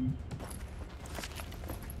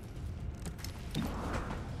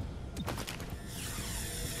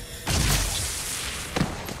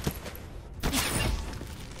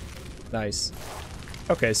 Nice.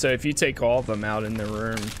 Okay, so if you take all of them out in the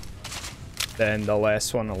room, then the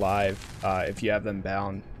last one alive, if you have them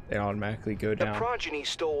bound, they automatically go down. The progeny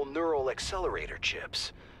stole neural accelerator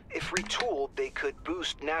chips. If retooled, they could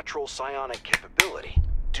boost natural psionic capability.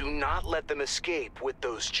 Do not let them escape with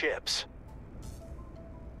those chips.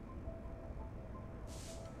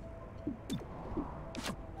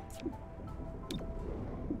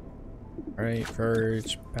 Alright,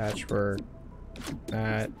 Verge, Patchwork,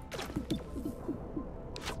 that.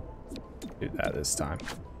 Do that this time.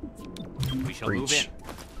 We shall move in.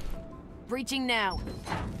 Breaching now.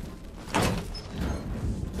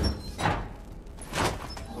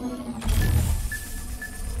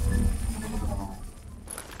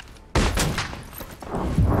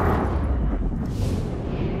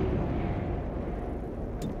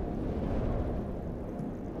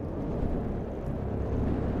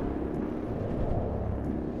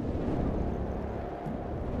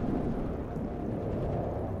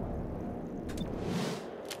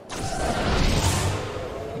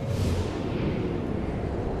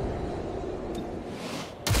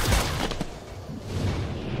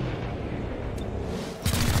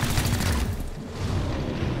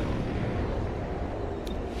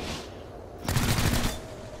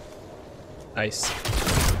 Nice.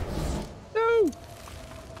 No.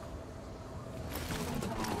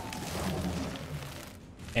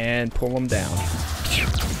 And pull them down.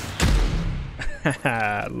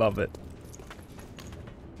 Love it.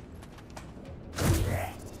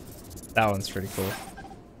 That one's pretty cool.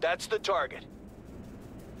 That's the target.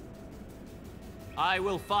 I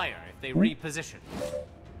will fire if they reposition.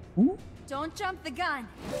 Don't jump the gun.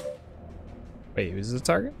 Wait, who's the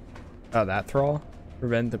target? Oh, that thrall.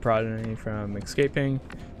 Prevent the progeny from escaping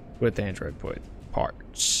with android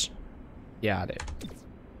parts. Got it.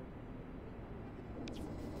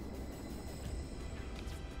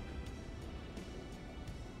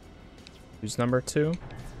 Who's number 2?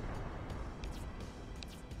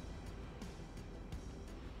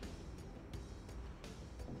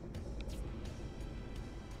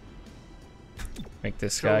 Make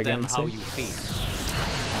this Show guy them go how insane. you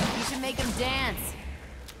feel. You should make him dance.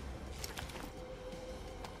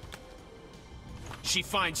 She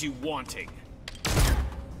finds you wanting.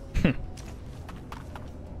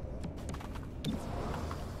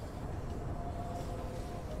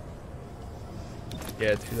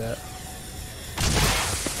 Yeah, do that.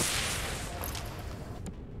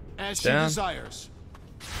 As she Down. desires.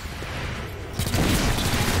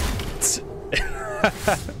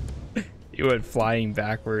 You went flying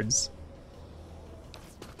backwards.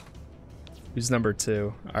 Who's number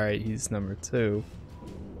 2? Alright, he's number 2.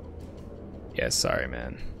 Yeah, sorry,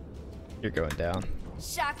 man. You're going down.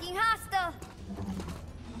 Shocking hostile.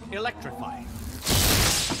 Electrifying.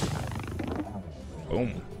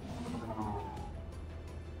 Boom.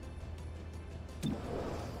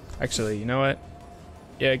 Actually, you know what?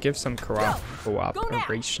 Yeah, give some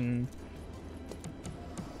cooperation.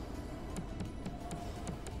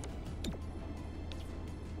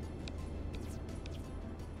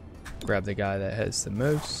 Grab the guy that has the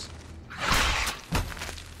most.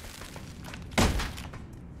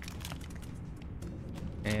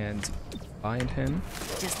 And find him.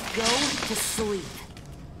 Just go to sleep.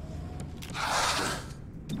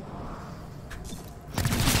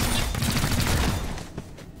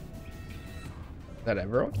 Is that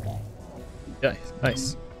everyone? Yeah,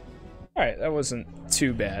 nice. Alright, that wasn't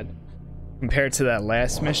too bad. Compared to that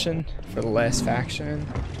last mission for the last faction,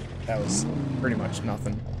 that was pretty much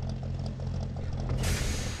nothing.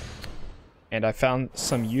 And I found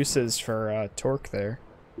some uses for torque there.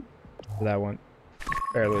 So that went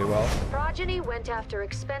fairly well. Progeny went after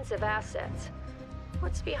expensive assets.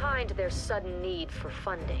 What's behind their sudden need for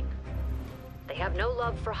funding? They have no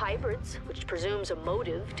love for hybrids, which presumes a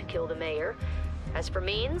motive to kill the mayor. As for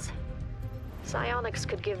means, psionics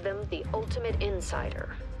could give them the ultimate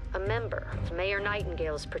insider, a member of Mayor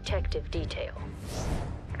Nightingale's protective detail.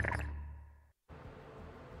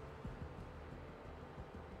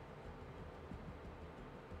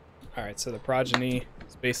 Alright, so the progeny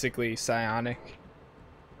is basically psionic.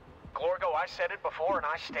 Glorgo, I said it before and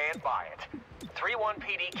I stand by it. 3-1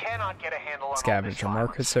 PD cannot get a handle on Scavenger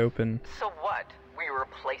market's open. So what? We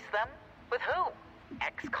replace them? With who?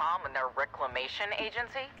 XCOM and their reclamation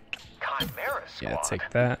agency? Chimera Squad. Yeah, take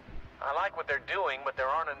that. I like what they're doing, but there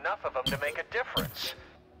aren't enough of them to make a difference.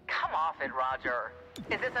 Come off it, Roger.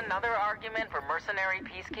 Is this another argument for mercenary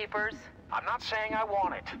peacekeepers? I'm not saying I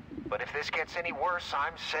want it, but if this gets any worse,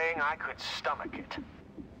 I'm saying I could stomach it.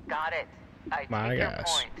 Got it. I My take your gosh.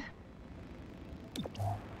 point.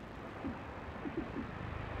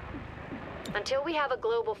 Until we have a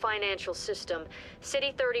global financial system,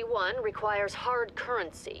 City 31 requires hard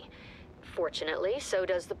currency. Fortunately, so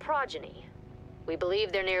does the progeny. We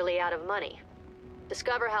believe they're nearly out of money.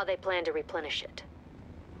 Discover how they plan to replenish it.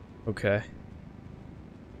 Okay.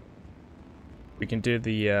 We can do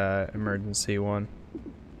the emergency one.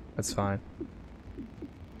 That's fine.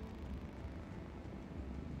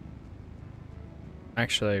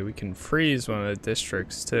 Actually, we can freeze one of the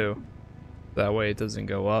districts too. That way it doesn't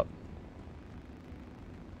go up.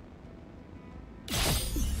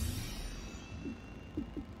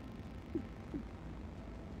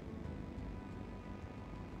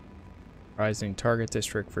 Rising target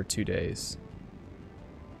district for 2 days.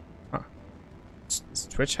 Huh. Is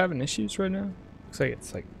Twitch having issues right now? Looks like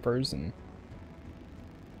it's like frozen.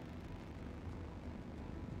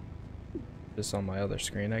 Just on my other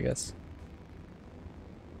screen, I guess.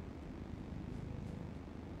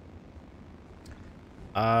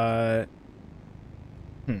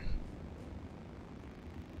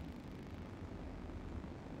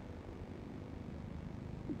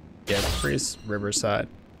 Yeah, freeze Riverside.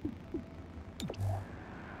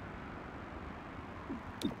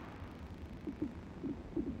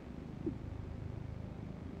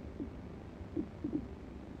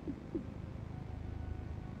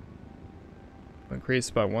 Increase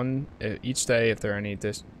by 1 each day if there are any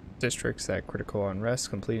districts at critical unrest.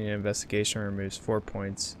 Completing an investigation removes 4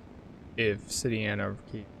 points if city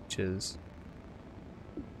anarchy reaches.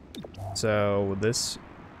 So this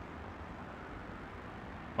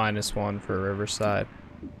 -1 for Riverside.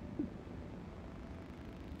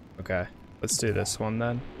 Okay, let's do this one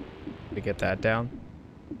then to get that down.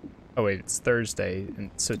 Oh wait, it's Thursday,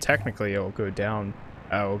 and so technically it will go down.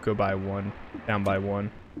 It will go by 1, down by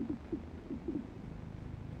 1.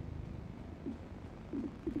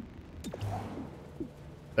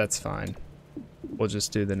 That's fine. We'll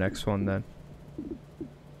just do the next one then.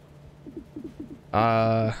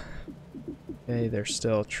 Okay, they're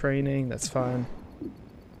still training. That's fine.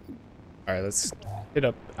 All right, let's hit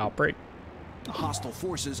up Outbreak. The hostile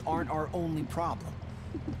forces aren't our only problem.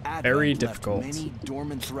 Very Advent difficult. left many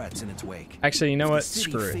dormant threats in its wake. Actually, you know If what? the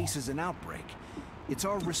city Screw it. faces an outbreak, it's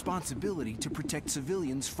our responsibility to protect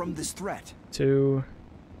civilians from this threat. 2.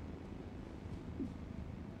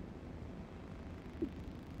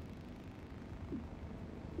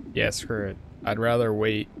 Yeah, screw it. I'd rather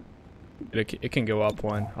wait. It can go up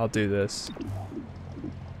 1. I'll do this.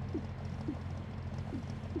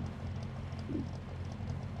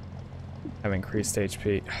 Have increased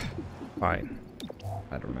HP. Fine.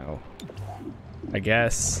 I don't know. I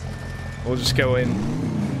guess. We'll just go in.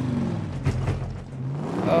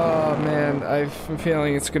 Oh man, I have a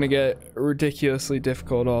feeling it's gonna get ridiculously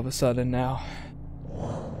difficult all of a sudden now.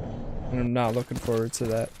 And I'm not looking forward to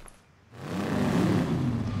that.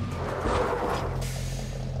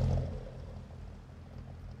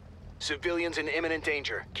 Civilians in imminent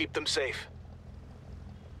danger. Keep them safe.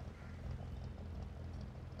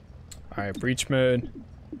 Alright, breach mode.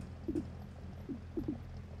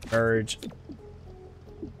 Urge.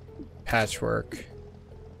 Patchwork.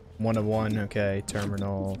 1 of 1, okay.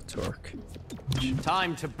 Terminal, torque.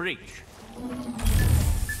 Time to breach.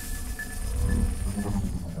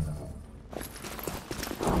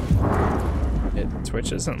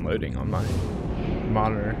 Twitch isn't loading on my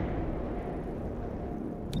monitor.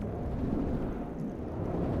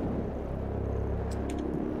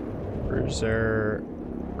 Bruiser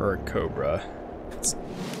or a Cobra. Let's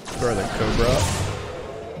throw the Cobra.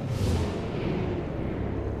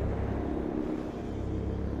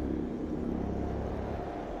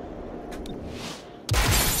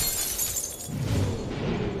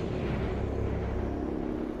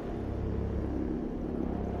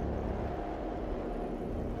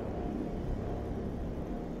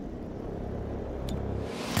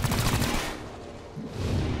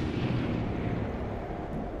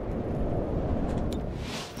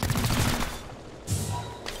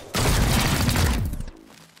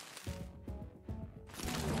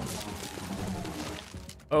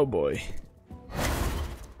 Oh boy.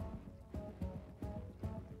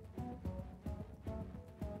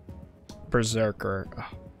 Berserker. Oh,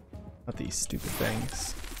 not these stupid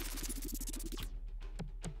things.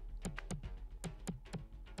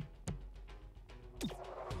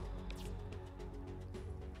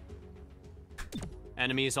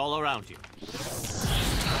 Enemies all around you.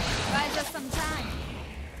 Buy us some time.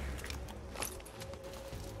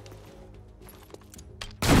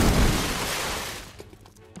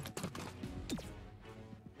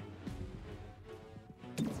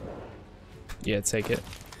 Yeah, take it.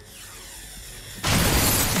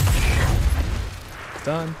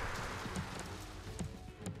 Done.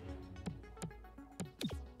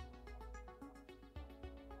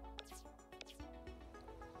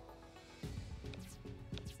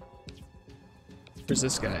 Where's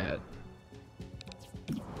this guy at?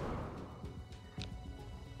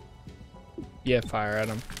 Yeah, fire at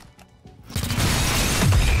him.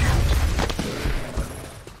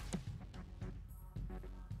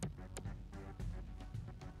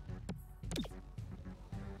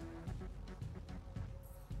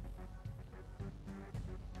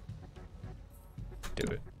 Do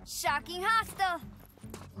it. Shocking hostile.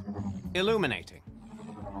 Illuminating.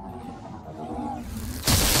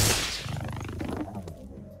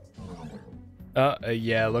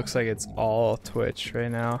 Yeah, looks like it's all Twitch right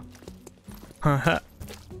now.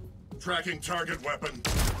 Tracking target weapon.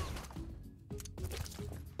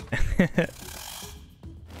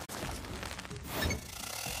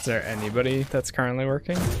 Is there anybody that's currently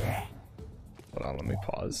working? Hold on, let me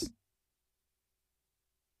pause.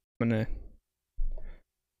 I'm gonna...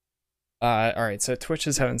 Alright, so Twitch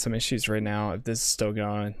is having some issues right now. If this is still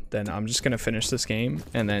going, then I'm just gonna finish this game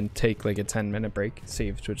and then take like a 10-minute break, see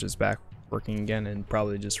if Twitch is back working again, and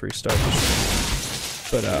probably just restart the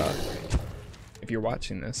stream. But if you're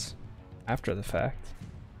watching this after the fact,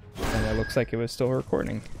 then it looks like it was still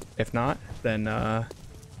recording. If not, then oh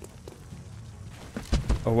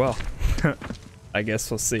well. I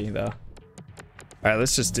guess we'll see though. Alright,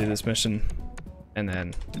 let's just do this mission and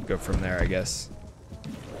then go from there, I guess.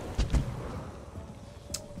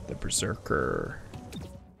 The Berserker.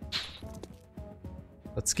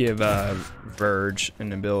 Let's give Verge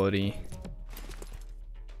an ability.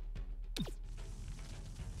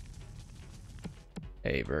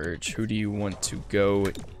 Hey Verge, who do you want to go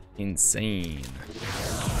insane?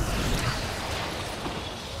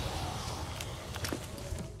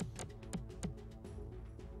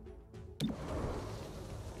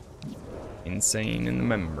 Insane in the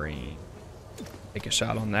membrane. Take a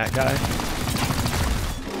shot on that guy.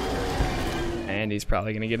 And he's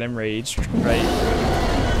probably gonna get enraged,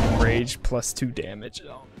 right? Enraged plus 2 damage.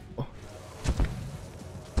 Oh.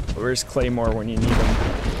 Where's Claymore when you need him?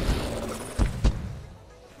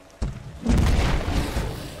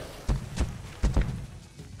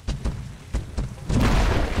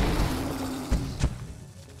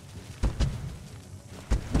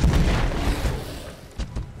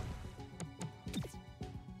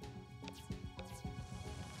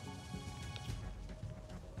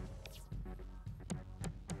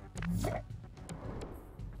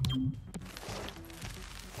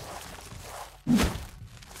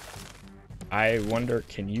 I wonder,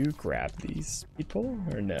 can you grab these people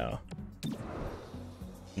or no?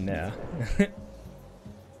 No.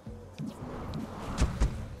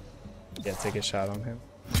 Yeah, take a shot on him.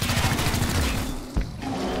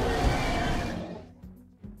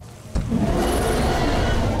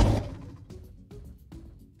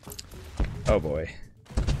 Oh boy.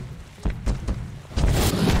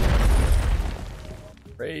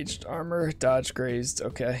 Raged armor, dodge grazed,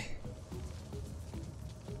 okay.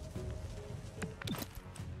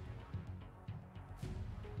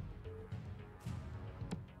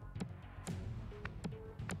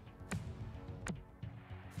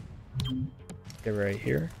 Get right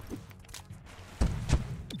here.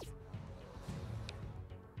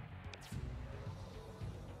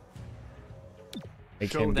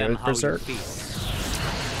 Make him go berserk.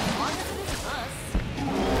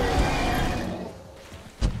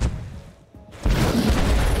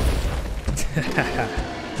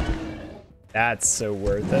 That's so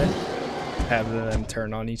worth it. Having them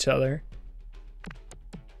turn on each other.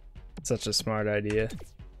 Such a smart idea.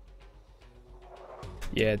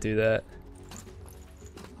 Yeah, do that.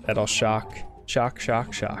 That'll shock. Shock,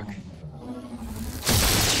 shock, shock.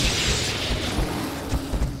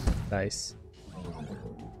 Nice.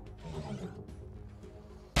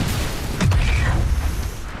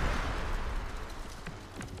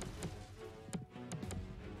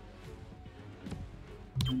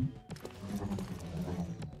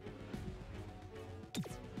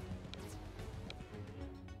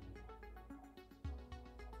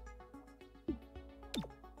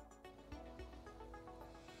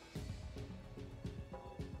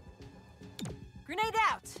 Grenade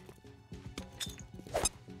out!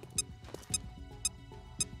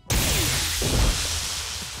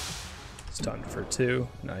 Stunned for 2.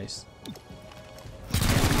 Nice.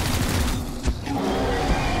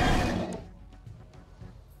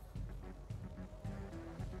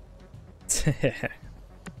 Come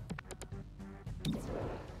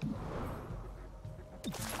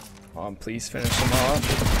on, please finish him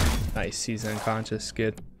off. Nice, he's unconscious.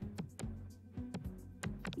 Good.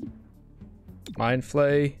 Mind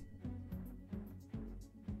Flay.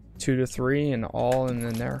 2 to 3 and all in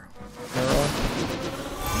the narrow.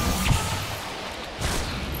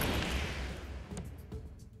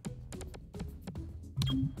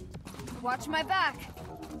 Watch my back.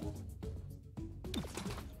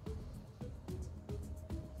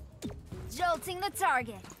 Jolting the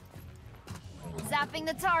target. Zapping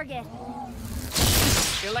the target.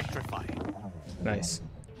 Electrify. Nice.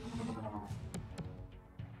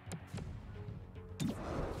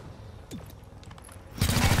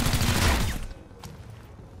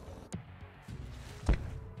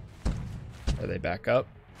 Are they back up?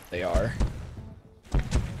 They are.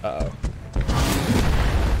 Uh-oh.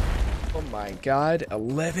 Oh my god,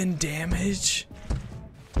 11 damage?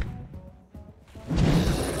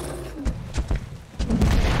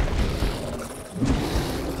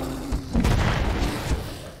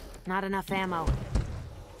 Not enough ammo.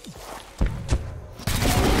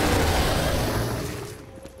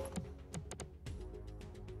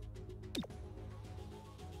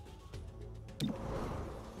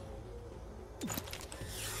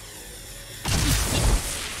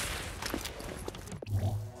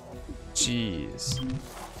 Jeez.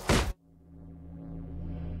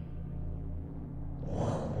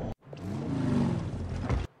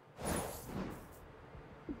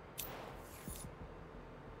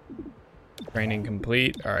 Training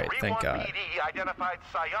complete. All right, thank God. PD identified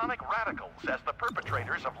psionic radicals as the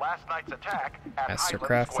perpetrators of last night's attack at Master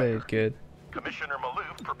Highland Square. crafted, good. Commissioner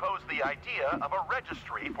Malouf proposed the idea of a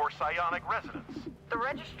registry for psionic residents. The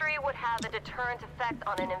registry would have a deterrent effect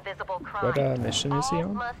on an invisible crime. What mission is he All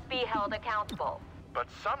on? must be held accountable. But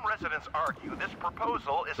some residents argue this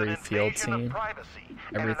proposal is Free an field invasion team. of privacy.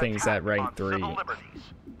 Everything's and an at attack rank on 3. civil liberties.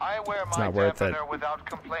 I wear It's my not worth it. dampener without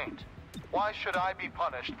complaint. Why should I be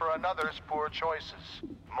punished for another's poor choices?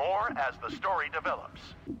 More as the story develops.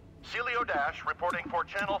 Celio Dash reporting for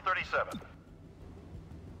Channel 37.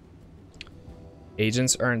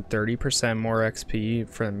 Agents earn 30% more XP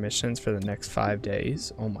for the missions for the next 5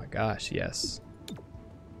 days. Oh my gosh, yes.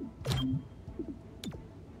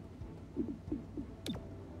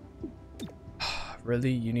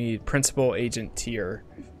 Really? You need principal agent tier.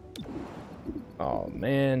 Oh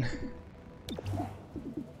man.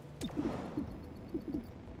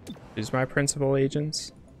 Who's my principal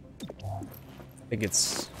agents? I think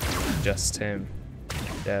it's just him.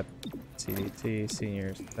 Dep, CDT,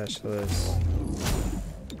 senior specialist.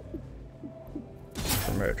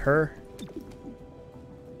 Promote her.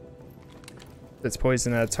 If it's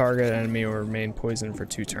poison at a target, enemy will remain poisoned for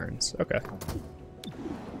 2 turns. Okay.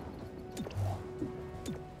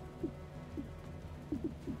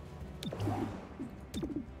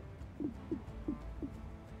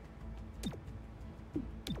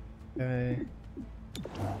 Okay.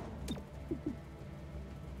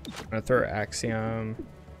 I'm gonna throw Axiom.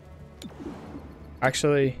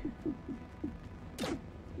 Actually,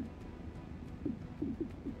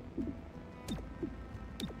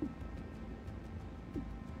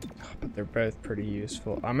 but they're both pretty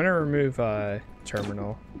useful. I'm gonna remove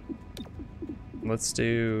Terminal. Let's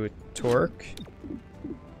do Torque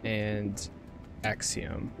and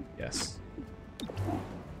Axiom. Yes.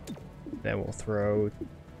 Then we'll throw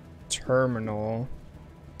Terminal.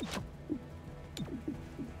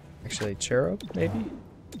 Actually, Cherub, maybe?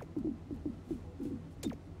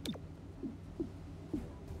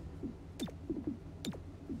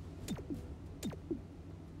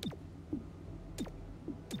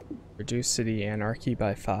 Reduce city anarchy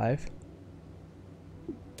by 5.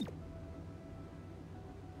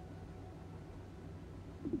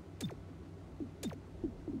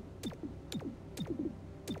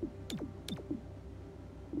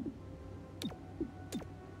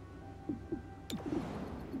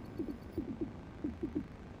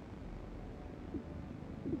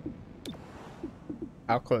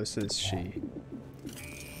 How close is she?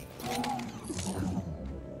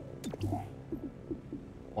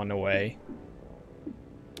 One away.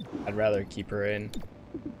 I'd rather keep her in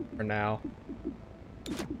for now.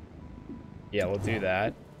 Yeah, we'll do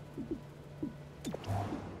that.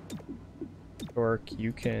 Torque,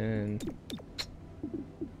 you can...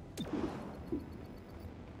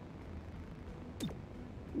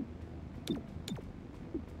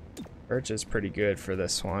 Birch is pretty good for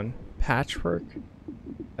this one. Patchwork?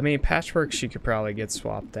 I mean, Patchwork, she could probably get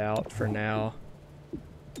swapped out for now.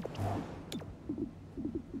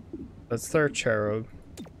 Let's throw Cherub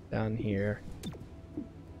down here.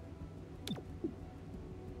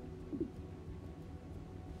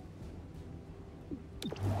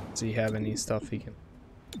 Does he have any stuff he can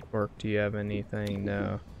work? Do you have anything?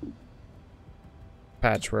 No.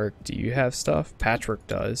 Patchwork, do you have stuff? Patchwork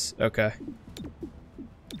does. Okay.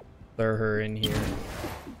 Throw her in here.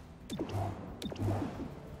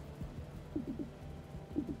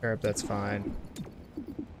 Cherub, that's fine.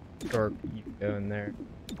 Torque, you can go in there.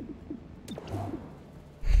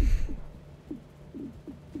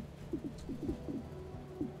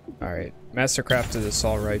 Alright, Mastercrafted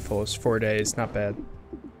assault rifle is 4 days, not bad.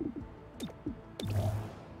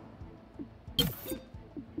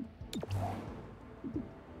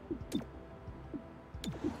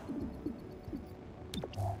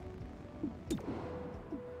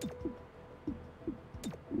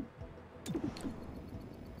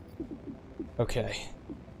 Okay.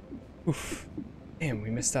 Oof. Damn,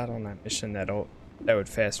 we missed out on that mission that would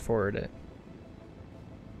fast forward it.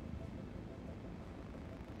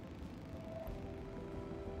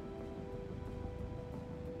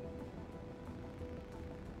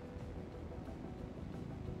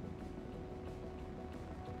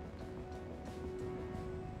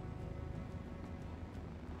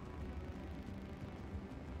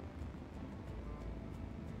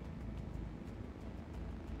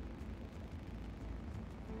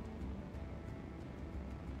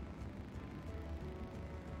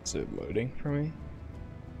 Is it loading for me?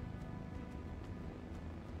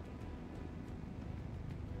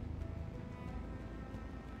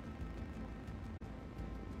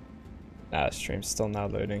 Nah, stream's still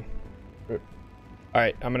not loading.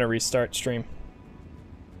 Alright, I'm gonna restart stream.